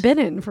has he just, even been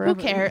in forever? Who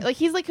cares? Like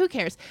he's like, who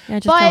cares? Yeah,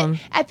 just kill him.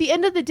 But at the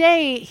end of the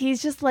day,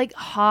 he's just like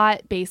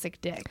hot,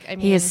 basic dick. I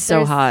mean, is so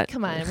there's- hot.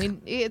 Come on,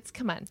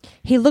 come on.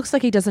 He looks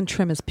like he doesn't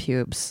trim his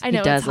pubes. I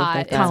know does it's look hot.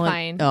 like it's that.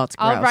 fine. Oh, it's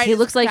I'll gross. ride He his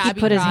looks like he crabby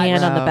put his crotch.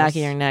 hand on the back of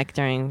Gross. your neck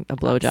during a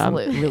blowjob,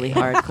 Absolutely. really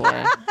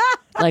hardcore,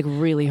 like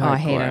really Oh, hardcore. I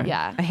hate him.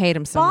 Yeah. I hate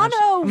him so much.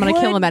 Bono I'm gonna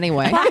kill would- him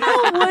anyway.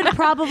 Bono would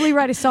probably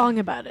write a song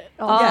about it.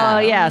 Oh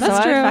yeah, so That's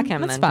I'd true. fuck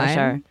him That's then fine. for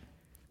sure.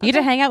 You get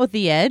to hang out with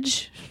The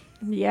Edge.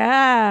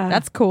 Yeah.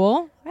 That's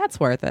cool. That's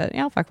worth it.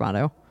 Yeah, I'll fuck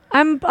Bono.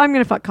 I'm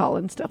gonna fuck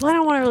Colin still. I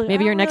don't want to really.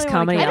 Maybe I your don't next really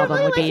wanna comedy kill him. I don't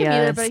album would really be like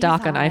him either, but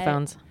stock he's on hot.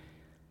 iPhones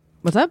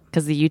What's up?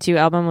 because the U2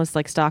 album was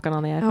like stock on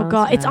all the iPhones. Oh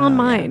god, it's on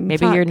mine.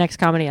 Maybe Fuck. your next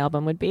comedy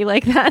album would be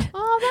like that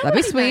Oh, That'd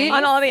be sweet. nice.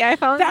 on all the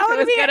iPhones. That if it would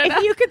was be good if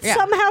enough. you could Yeah.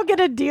 somehow get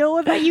a deal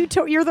with that.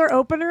 You're their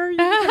opener. You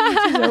become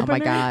U2's Oh my opener.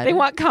 god. They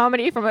want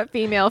comedy from a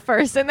female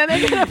first, and then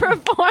they're gonna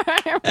perform.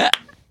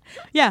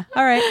 Yeah.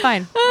 All right.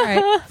 Fine. All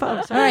right.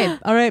 All right.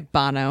 All right,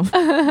 Bono.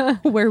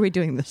 Where are we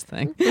doing this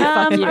thing?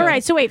 All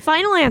right. So wait.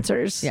 Final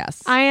answers.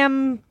 Yes. I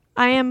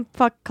am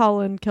fuck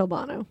Colin, kill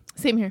Bono.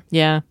 Same here.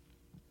 Yeah.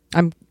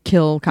 I'm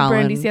kill Colin,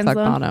 Brandy fuck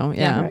Sanslow. Bono.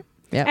 Yeah. Right.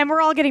 Yep. And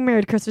we're all getting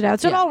married to Krista Dowd,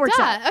 so it all works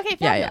out. Yeah. Okay.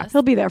 Yeah, Fabulous. yeah.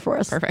 He'll be there for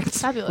us. Perfect.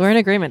 Fabulous. We're in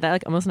agreement. That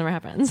like almost never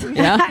happens.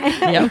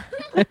 Yeah. Yep.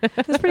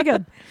 That's pretty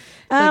good.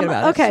 good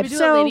about it. Okay, Should we do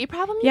so a lady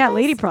problem? you yeah, guys?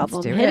 lady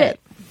problem. do Hit it.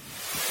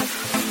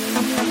 it.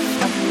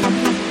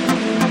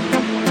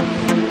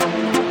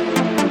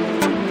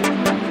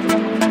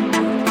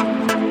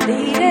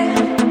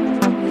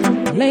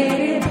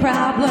 Lady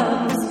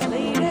problems.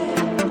 Lady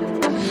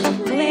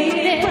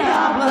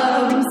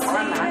problems.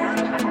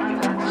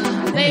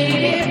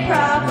 Lady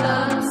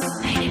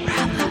problems. Lady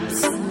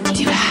problems.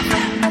 Do you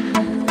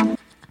have them?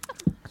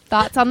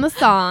 Thoughts on the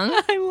song?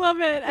 I love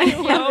it. I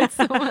love it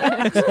so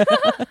much.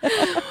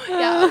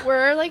 Yeah,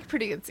 we're like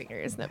pretty good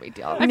singers. No big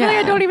deal. I feel like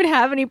I don't even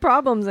have any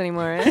problems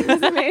anymore.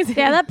 It's amazing.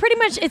 Yeah, that pretty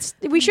much.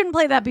 We shouldn't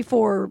play that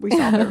before we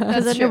solve it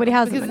because then true, nobody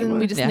has because them then anymore.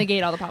 we just Yeah.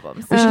 negate all the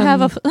problems. We should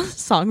have a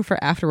song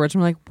for afterwards.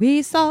 We're like,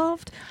 we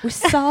solved your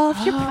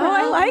problem. Oh,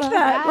 I like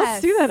that.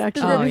 Let's do that The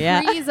actually. Oh,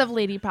 yeah. degrees of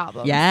lady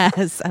problems.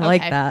 Yes, I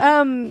like Okay.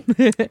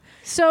 that.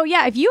 So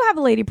yeah, if you have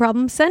a lady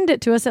problem, send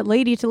it to us at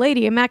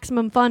ladytolady at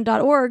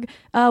maximumfun.org.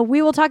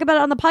 We will talk about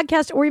it on the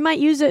podcast, or we might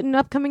use it in an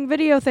upcoming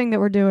video thing that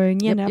we're doing.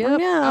 You never Oh,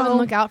 and know.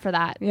 look out for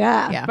that.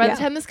 Yeah. Yeah. By the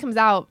time this comes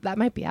out, that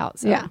might be out.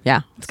 So. Yeah.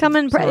 Yeah, It's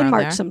coming So in around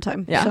March there.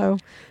 sometime. Yeah. So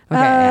Okay,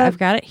 I've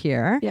got it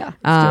here. yeah,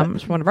 let's do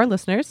it. One of our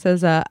listeners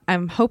says,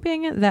 I'm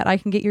hoping that I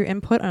can get your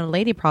input on a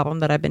lady problem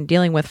that I've been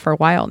dealing with for a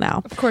while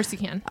now. Of course you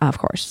can. Of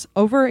course.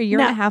 Over a year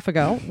and a half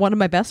ago, one of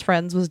my best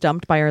friends was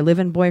dumped by her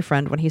live-in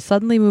boyfriend when he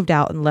suddenly moved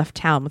out and left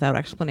town without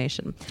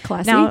explanation.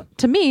 Classy. Now,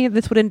 to me,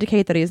 this would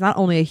indicate that he is not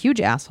only a huge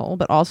asshole,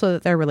 but also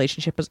that their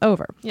relationship is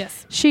over.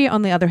 Yes. She,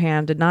 on the other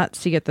hand, did not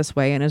see it this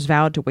way and has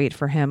vowed to wait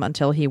for him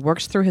until he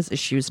works through his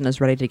issues and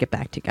is ready to get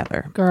back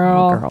together.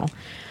 Girl.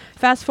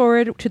 Fast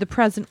forward to the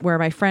present, where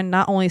my friend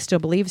not only still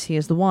believes he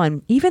is the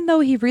one, even though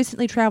he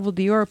recently traveled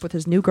to Europe with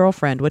his new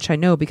girlfriend, which I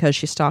know because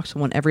she stalks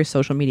him on every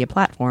social media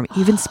platform,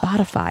 even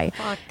Spotify,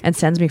 and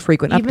sends me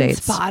frequent Even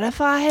updates.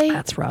 Spotify?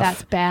 That's rough.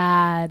 That's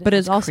bad. But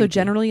is also creepy.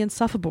 generally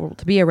insufferable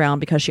to be around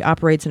because she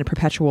operates in a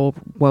perpetual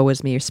woe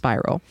is me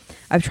spiral.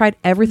 I've tried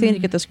everything to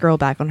get this girl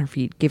back on her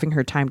feet, giving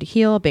her time to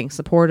heal, being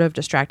supportive,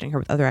 distracting her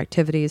with other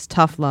activities,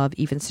 tough love,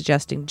 even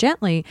suggesting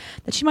gently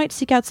that she might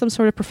seek out some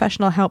sort of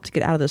professional help to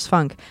get out of this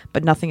funk,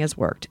 but nothing has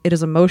worked. It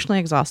is emotionally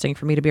exhausting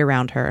for me to be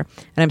around her,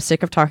 and I'm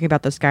sick of talking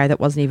about this guy that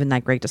wasn't even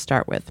that great to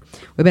start with.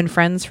 We've been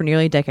friends for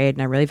nearly a decade,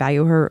 and I really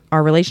value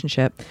our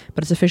relationship,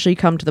 but it's officially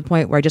come to the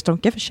point where I just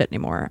don't give a shit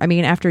anymore. I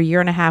mean, after a year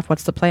and a half,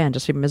 what's the plan?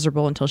 Just be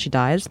miserable until she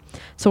dies?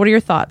 So what are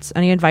your thoughts?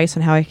 Any advice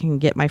on how I can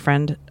get my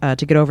friend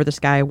to get over this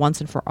guy once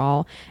and for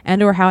all,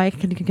 and or how I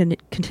can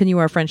continue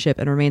our friendship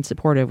and remain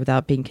supportive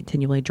without being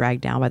continually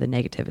dragged down by the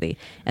negativity?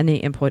 Any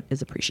input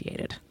is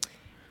appreciated.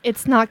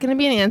 it's not going to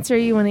be an answer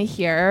you want to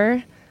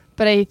hear,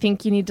 but I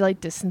think you need to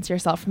like distance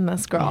yourself from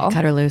this girl.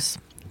 Cut her loose.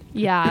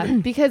 Yeah,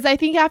 because I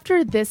think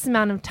after this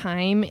amount of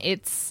time,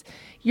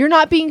 you're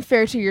not being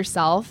fair to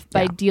yourself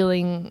by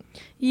dealing.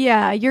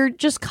 Yeah, you're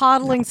just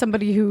coddling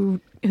somebody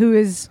who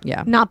is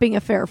not being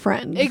a fair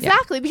friend.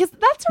 Exactly, because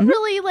that's a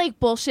really like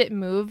bullshit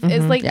move.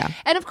 Is like,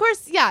 and of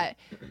course,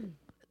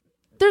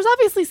 there's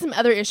obviously some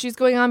other issues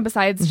going on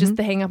besides just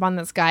the hang up on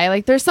this guy.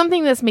 Like, there's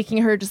something that's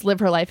making her just live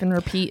her life and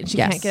repeat, and she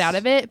can't get out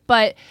of it.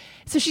 But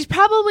so she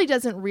probably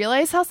doesn't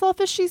realize how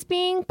selfish she's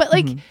being. But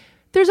like,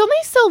 there's only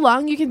so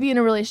long you can be in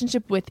a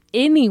relationship with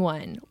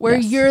anyone where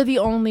you're the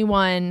only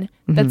one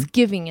that's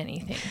giving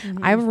anything.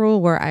 I have a rule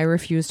where I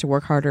refuse to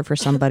work harder for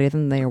somebody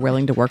than they are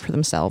willing to work for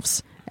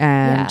themselves.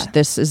 And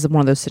this is one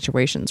of those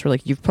situations where,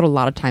 like, you've put a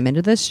lot of time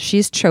into this.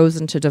 She's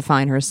chosen to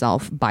define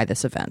herself by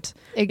this event.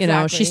 Exactly. You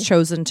know, she's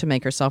chosen to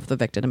make herself the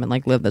victim and,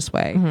 like, live this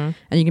way.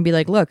 And you can be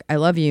like, look, I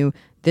love you.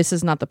 This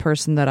is not the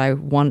person that I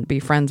want to be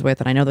friends with.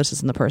 And I know this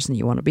isn't the person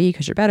you want to be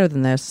because you're better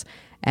than this.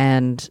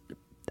 And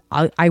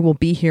I will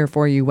be here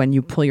for you when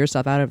you pull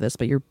yourself out of this,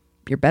 but you're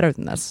better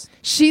than this.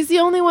 She's the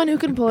only one who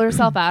can pull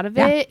herself out of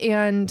it.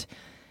 And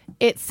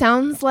it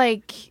sounds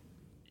like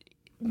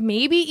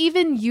maybe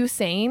even you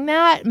saying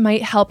that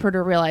might help her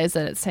to realize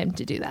that it's time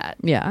to do that.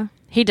 Yeah.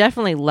 He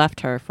definitely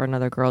left her for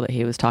another girl that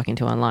he was talking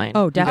to online.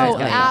 Oh, definitely. Oh,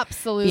 You guys got it.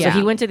 absolutely. So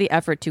he went to the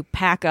effort to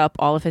pack up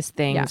all of his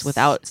things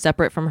without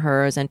separate from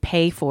hers and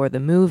pay for the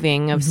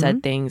moving of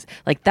said things.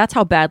 Like, that's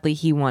how badly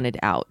he wanted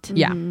out.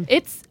 Yeah.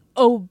 It's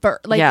over.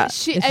 Like,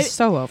 It's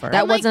so over.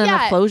 That like, wasn't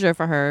enough closure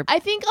for her. I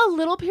think a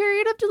little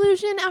period of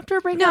delusion after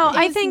a breakup No, is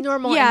I think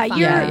normal. Yeah, and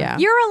fine.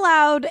 you're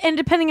allowed, and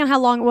depending on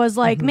how long it was,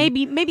 like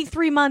maybe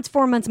 3 months,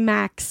 4 months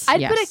max.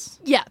 I'd put it.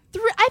 Yeah, I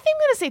think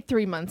I'm gonna say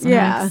 3 months. Yeah.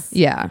 max.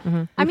 Yeah.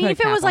 I mean, if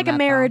it was like a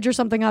marriage or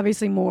something,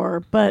 obviously more.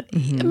 But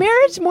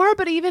Marriage more,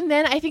 but even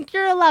then, I think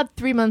you're allowed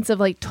 3 months of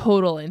like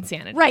total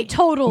insanity. right,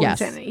 total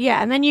Yes. insanity.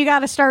 Yeah, and then you got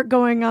to start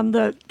going on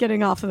the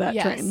getting off of that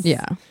Yes. train.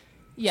 Yeah.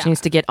 Yeah. She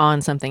needs to get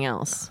on something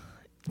else.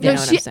 You No, know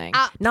what she I'm saying?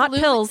 Not absolutely-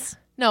 pills.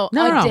 No,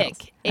 No, a no.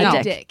 dick. A A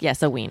dick. dick.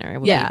 Yes, a wiener.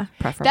 Would Yeah. be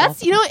preferable.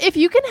 That's if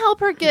you can help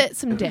her get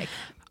some dick.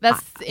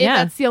 That's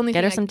that's the only Get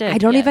thing. her some dick. I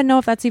don't Yeah. even know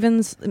if that's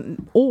even,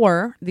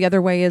 or the other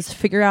way is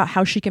figure out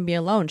how she can be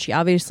alone. She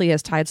obviously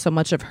has tied so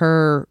much of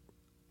her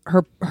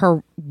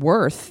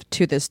worth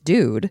to this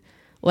dude.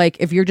 Like,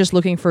 if you're just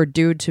looking for a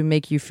dude to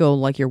make you feel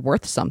like you're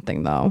worth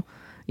something, though,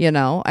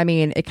 I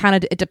mean,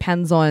 it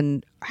depends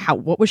on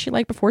what was she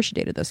like before she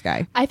dated this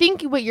guy. I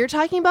think what you're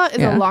talking about is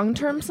Yeah. a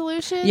long-term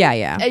solution.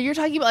 Yeah. You're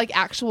talking about like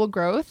actual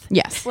growth.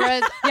 Yes.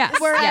 Whereas,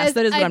 Yes,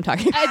 that is what I'm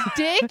talking about. A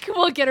dick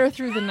will get her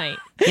through the night.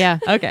 Yeah.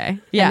 Okay.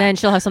 Yeah. And then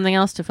she'll have something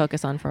else to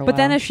focus on for a while. but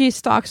then if she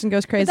stalks and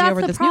goes But crazy that's over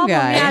the this problem. new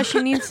guy. Yeah,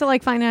 she needs to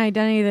like find an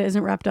identity that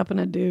isn't wrapped up in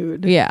a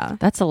dude. Yeah.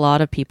 that's a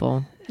lot of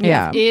people.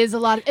 Yeah. It is a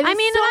lot of. I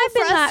mean,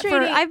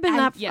 I've been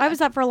that. Yeah. I was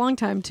that for a long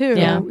time too.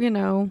 Yeah.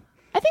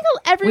 I think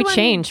everyone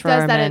change for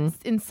does our that men.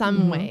 in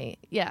some way.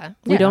 Yeah.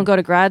 We don't go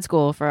to grad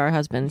school for our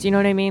husbands. You know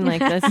what I mean?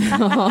 Like this. And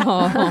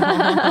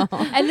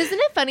isn't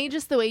it funny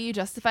just the way you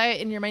justify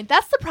it in your mind?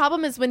 That's the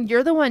problem is when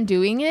you're the one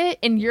doing it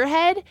in your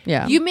head,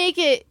 Yeah. you make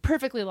it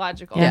perfectly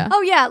logical. Yeah.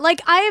 Oh yeah,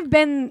 like I have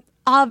been.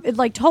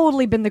 Like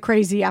totally been the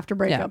crazy after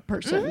breakup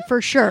person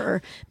for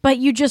sure, but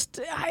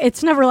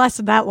it's never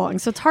lasted that long,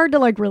 so it's hard to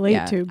like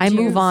relate to. I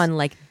move Jeez. on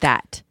like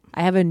that.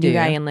 I have a new Do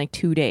guy you? in like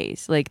 2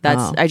 days. Like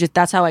that's Oh.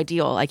 that's how I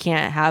deal. I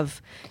can't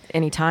have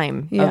any time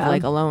of Yeah.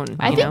 like alone.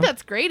 I you think know?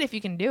 that's great if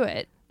you can do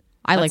it.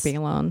 I like That's- being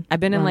alone.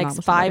 I've been in Or like not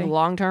with 5 somebody.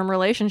 long-term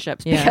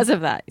relationships Yeah. because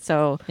of that.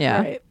 So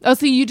Yeah. Right. Oh,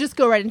 so you just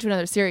go right into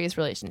another serious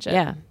relationship.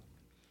 yeah.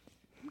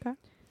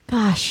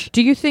 Gosh.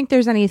 Do you think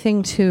there's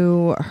anything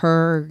to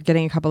her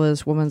getting a couple of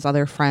this woman's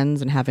other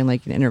friends and having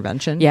like an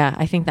intervention? Yeah,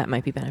 I think that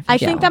might be beneficial. I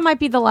think that might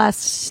be the last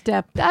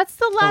step. That's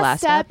the The last,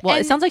 step. Well, it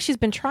and- sounds like she's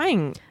been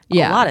trying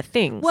Yeah. a lot of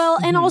things. Well,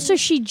 and also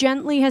she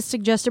gently has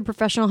suggested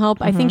professional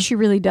help. I think she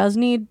really does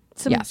need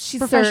some Yes. She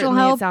professional certainly,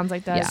 help. It sounds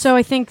like that. Yeah. So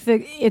I think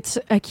that it's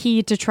a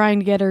key to try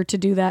and get her to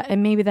do that,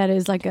 and maybe that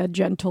is like a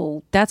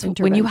gentle. that's when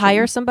you intervention.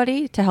 hire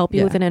somebody to help you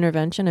Yeah. with an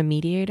intervention, a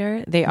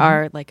mediator, they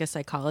are like a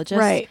psychologist,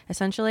 Right.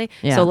 essentially.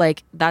 Yeah. So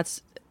like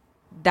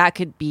that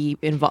could be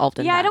involved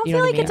in Yeah, that. I don't You know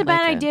feel what like it's a mean?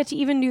 bad Like idea to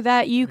even do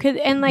that. You could,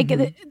 and like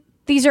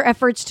these are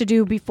efforts to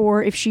do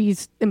before. If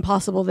she's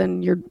impossible,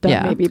 then you're done.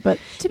 Yeah. Maybe, but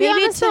To be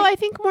maybe honest, it's though, like- I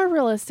think more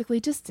realistically,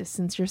 just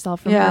distance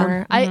yourself from Yeah.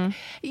 her.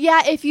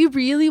 If you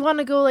really want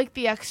to go like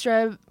the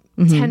extra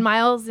 10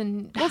 miles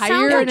and Well, hire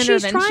sounds an like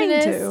she's trying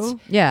interventionist, to.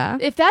 Yeah.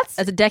 if that's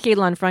As a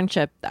decade-long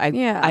friendship, I would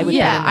Yeah, put in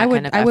that I would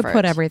kind of I would effort.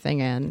 put everything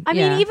in. I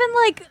mean, even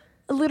like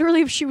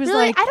literally, if she was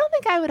really, like, I don't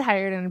think I would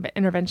hire an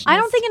interventionist. I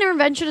don't think an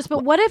interventionist,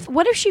 but what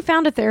if she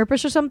found a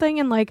therapist or something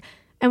and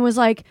was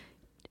like,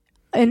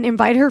 and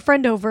invite her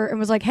friend over and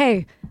was like,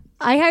 hey,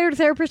 I hired a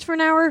therapist for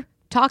an hour.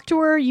 Talk to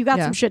her. You got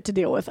Yeah. some shit to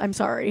deal with. I'm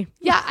sorry.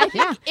 Yeah, I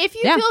think if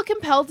you Yeah. feel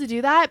compelled to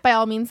do that, by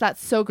all means,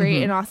 that's so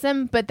great and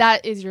awesome. But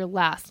that is your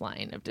last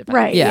line of defense.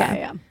 Right. Yeah.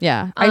 Yeah.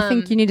 Yeah. I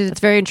think you need to. It's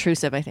very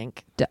intrusive, I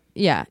think.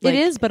 Yeah, Like, it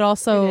is, but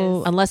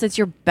also. Unless it's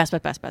your best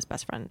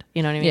friend.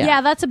 You know what I mean?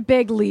 Yeah. That's a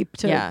big leap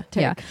to Yeah.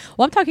 take. Yeah.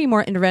 Well, I'm talking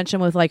more intervention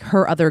with like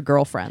her other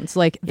girlfriends.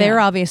 Like they're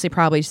obviously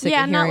probably sick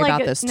Yeah, of not hearing like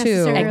about a this too.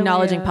 necessarily-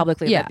 Acknowledging Yeah.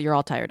 publicly Yeah. that you're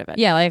all tired of it.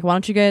 Yeah, like why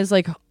don't you guys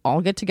like all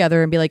get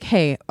together and be like,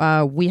 hey,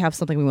 we have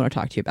something we want to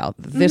talk to you about.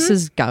 This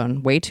has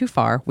gone way too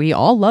far. We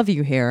all love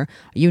you here.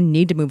 You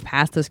need to move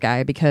past this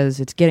guy because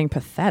it's getting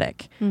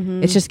pathetic.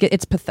 It's just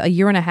a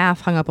year and a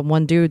half hung up on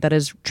one dude that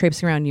is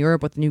traipsing around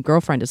Europe with a new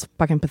girlfriend is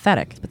fucking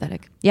pathetic.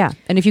 Pathetic. Yeah,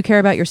 and if you care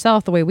about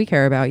yourself the way we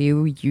care about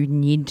you, you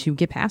need to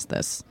get past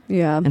this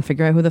Yeah. and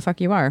figure out who the fuck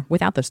you are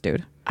without this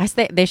dude. I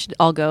say they should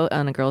all go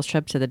on a girls'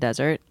 trip to the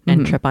desert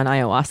and trip on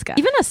ayahuasca.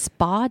 Even a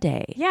spa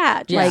day.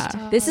 Yeah.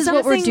 Like this is Some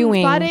what we're things-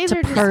 doing spa days to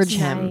are just purge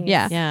him. nice.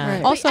 Yeah. Yeah.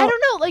 Right. Also, I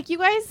don't know. Like you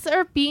guys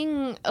are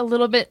being a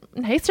little bit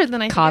nicer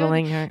than I think I would.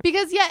 Coddling her.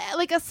 Because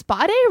like a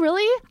spa day,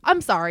 really?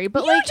 I'm sorry,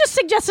 but You like just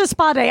suggested a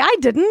spa day. I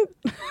didn't.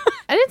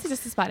 I didn't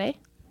suggest a spa day.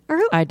 Or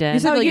who? I did. You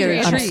said, like, you you're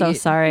did. a I'm treat. so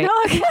sorry. No,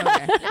 okay.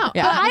 No,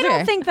 Yeah. But I Okay.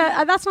 don't think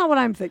that. That's not what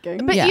I'm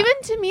thinking. But Yeah. even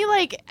to me,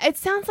 like it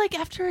sounds like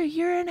after a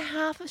year and a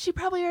half, she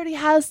probably already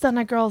has done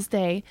a girls'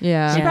 day.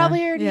 yeah. She Yeah.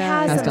 probably already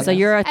Yeah. has. Has done done So it.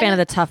 you're a fan And of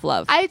the tough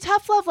love. I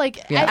tough love like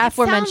Yeah. it sounds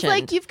Aforementioned.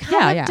 like you've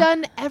kind of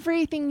done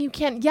everything you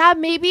can. Yeah,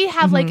 maybe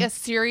have like a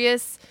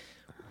serious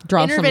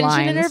Draw some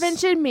lines.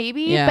 intervention,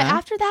 maybe. Yeah. But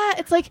after that,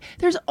 it's like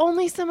there's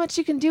only so much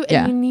you can do, and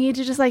Yeah. you need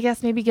to just, I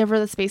guess, maybe give her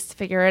the space to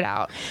figure it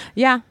out.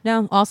 Yeah.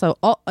 No. Also,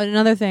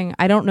 another thing.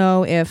 I don't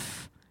know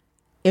if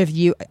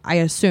you. I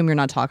assume you're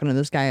not talking to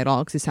this guy at all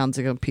because he sounds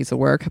like a piece of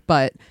work.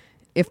 But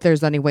if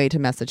there's any way to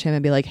message him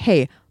and be like,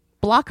 "Hey,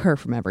 block her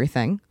from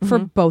everything for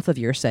both of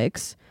your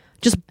sakes.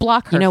 Just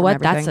block her." You know from what?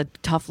 everything. That's a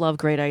tough love,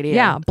 great idea.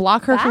 yeah.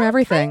 Block her from That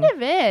everything. kind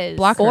of is.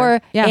 Block her.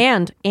 Or Yeah.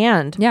 and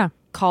Yeah.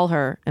 call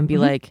her and be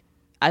like,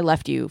 I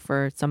left you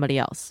for somebody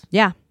else.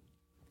 Yeah.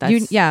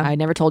 That's, yeah. I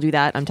never told you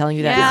that. I'm telling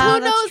you that. Yeah, now. who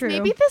that's knows? true.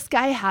 Maybe this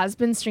guy has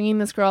been stringing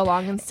this girl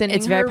along and sending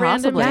It's very her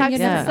random possibly. texts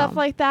Yeah. and stuff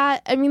like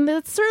that. I mean,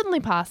 that's certainly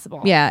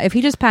possible. Yeah, if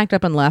he just packed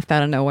up and left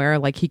out of nowhere,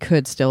 like he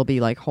could still be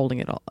like holding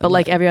it all. But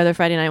like every other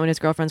Friday night when his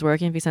girlfriend's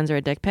working, if he sends her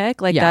a dick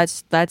pic, like Yeah.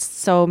 that's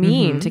so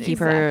mean to keep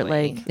her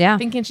Exactly. like. Yeah.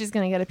 thinking she's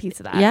gonna get a piece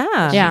of that. Yeah.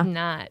 But she's Yeah.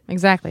 not.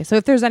 Exactly. So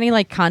if there's any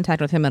like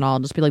contact with him at all,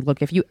 just be like,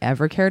 look, if you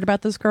ever cared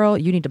about this girl,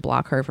 you need to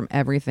block her from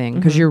everything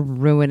because you're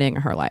ruining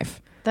her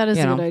life. That is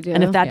You a know. good idea.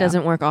 And if that Yeah.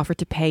 doesn't work, offer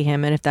to pay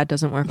him. And if that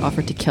doesn't work,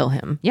 offer to kill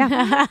him.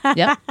 Yeah.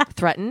 Yep.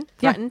 Threaten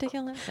to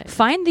kill him.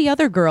 Find the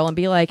other girl and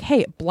be like,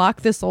 hey,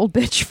 block this old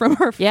bitch from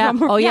her. Yeah. From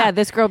her, Oh yeah.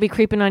 This girl be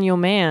creeping on your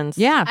man's.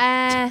 Yeah.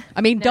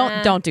 I mean,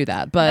 nah. don't do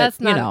that. But That's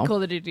not you know, cool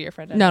to do to your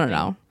friend. I no, don't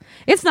no, think. no.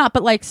 It's not.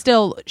 But like,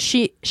 still,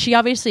 she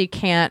obviously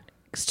can't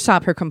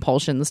stop her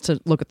compulsions to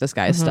look at this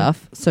guy's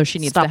stuff. So she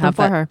needs Stop to them have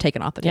for that her.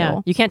 taken off the Yeah.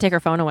 table. You can't take her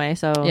phone away.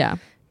 So Yeah.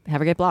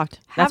 have her get blocked.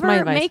 Have That's my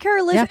her, advice. make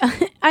her listen.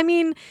 I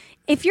mean,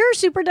 if you're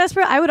super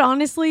desperate, I would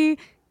honestly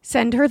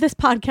send her this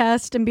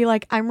podcast and be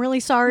like, I'm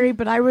really sorry,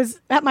 but I was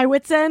at my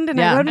wit's end and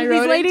Yeah. I wrote I to wrote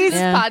these into ladies. this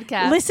Yeah.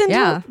 podcast.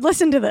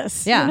 Listen to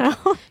this. Yeah. You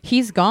know?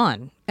 He's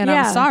gone, and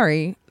Yeah. I'm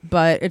sorry,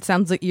 but it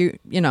sounds like you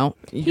know,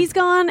 He's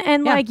gone,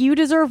 and Yeah. like you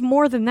deserve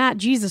more than that.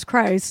 Jesus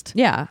Christ.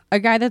 yeah, a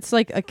guy that's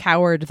like a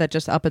coward that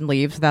just up and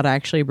leaves without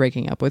actually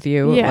breaking up with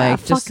you. Yeah, like,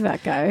 fuck just,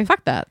 that guy.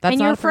 Fuck that. That's and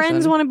not your a person.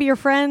 friends want to be your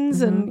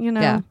friends, and you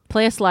know. Yeah.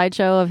 Play a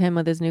slideshow of him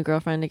with his new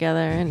girlfriend together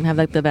and have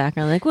like the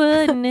background like,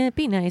 wouldn't it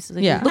be nice?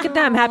 Like, Yeah. Look at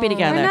them happy I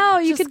together. know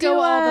you Just could go do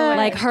all the way.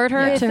 Like hurt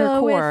her to her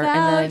core,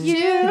 without and then you.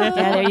 yeah,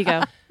 there you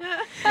go.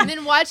 And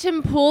then watch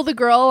him pull the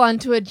girl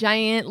onto a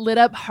giant lit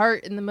up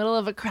heart in the middle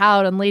of a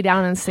crowd and lay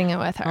down and sing it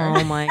with her.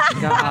 Oh my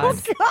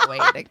god! Way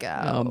to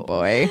go. Oh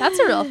boy. That's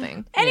a real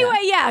thing. Anyway,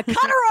 yeah, cut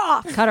her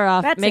off. Cut her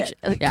off. That's it.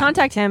 Yeah.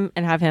 Contact him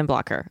and have him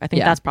block her. I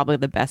think Yeah. that's probably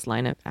the best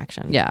line of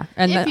action. Yeah,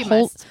 and If then you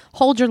hold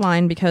must. your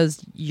line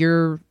because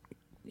if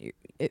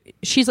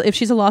she's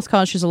a lost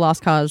cause, she's a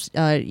lost cause.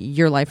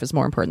 Your life is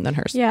more important than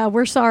hers. Yeah,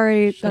 we're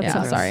sorry. That Yeah,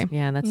 sucks. sorry.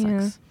 Yeah, that Yeah.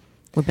 sucks.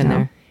 We've been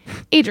there.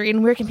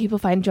 Adrienne, where can people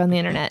find you on the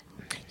internet?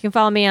 You can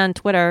follow me on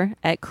Twitter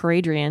at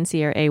Craydrienne,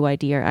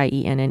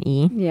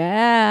 CRAYDRIENNE.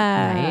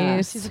 Yeah.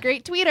 Nice. She's a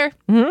great tweeter.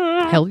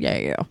 Hell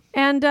yeah.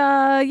 And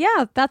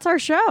yeah, that's our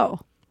show.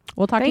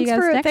 We'll talk to you guys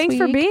next Thanks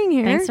for week. being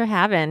here. Thanks for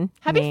having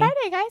Happy me.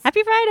 Friday, guys.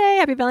 Happy Friday.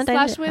 Happy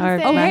Valentine's Slash Day.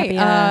 Wednesday. Oh, happy,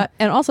 hey,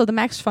 and also the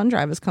Max Fun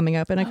Drive is coming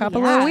up in a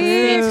couple Yeah. of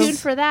Stay weeks. tuned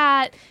for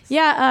that.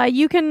 Yeah,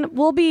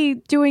 we'll be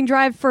doing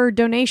Drive for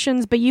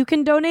donations, but you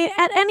can donate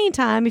at any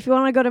time. If you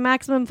want to go to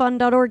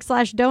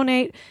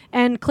MaximumFun.org/donate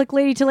and click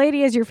Lady to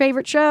Lady as your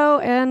favorite show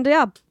and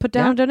yeah, put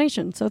down a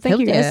donation. So thank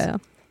Hell you guys. yeah.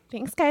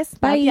 Thanks, guys.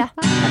 Bye. Love ya.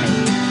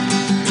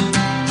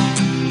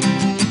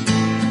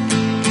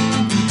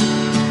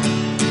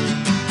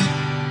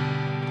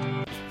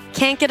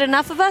 Can't get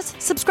enough of us?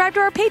 Subscribe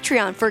to our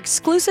Patreon for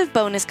exclusive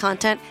bonus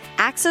content,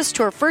 access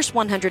to our first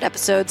 100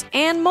 episodes,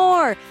 and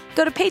more.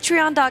 Go to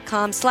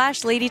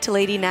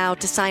patreon.com/ladytolady now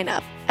to sign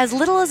up. As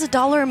little as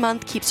 $1 a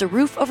month keeps a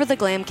roof over the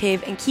glam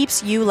cave and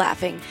keeps you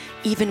laughing,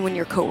 even when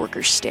your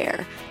coworkers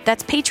stare.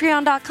 That's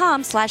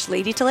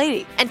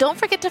patreon.com/ladytolady. And don't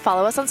forget to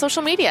follow us on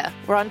social media.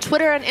 We're on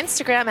Twitter and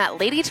Instagram at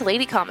Lady to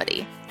Lady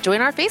Comedy. Join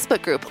our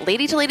Facebook group,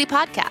 Lady to Lady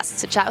Podcasts,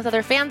 to chat with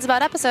other fans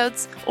about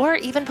episodes or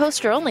even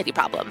post your own lady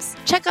problems.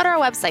 Check out our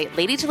website,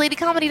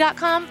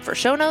 ladytoladycomedy.com, for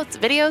show notes,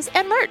 videos,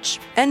 and merch.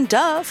 And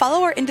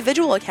follow our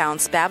individual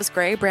accounts, Babs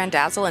Gray,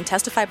 Brandazzle, and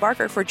Testify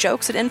Barker for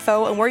jokes and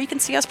info and where you can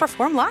see us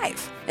perform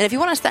live. And if you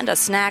want to send us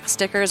snacks,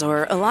 stickers,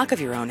 or a lock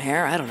of your own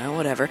hair, I don't know,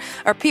 whatever,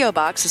 our P.O.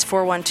 Box is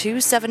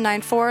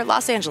 412-794,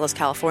 Los Angeles,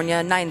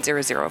 California,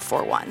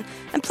 90041.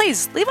 And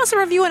please, leave us a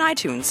review on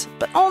iTunes,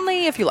 but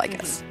only if you like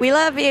us. We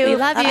love you. We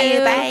love you.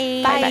 Bye.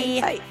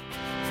 Bye. Bye.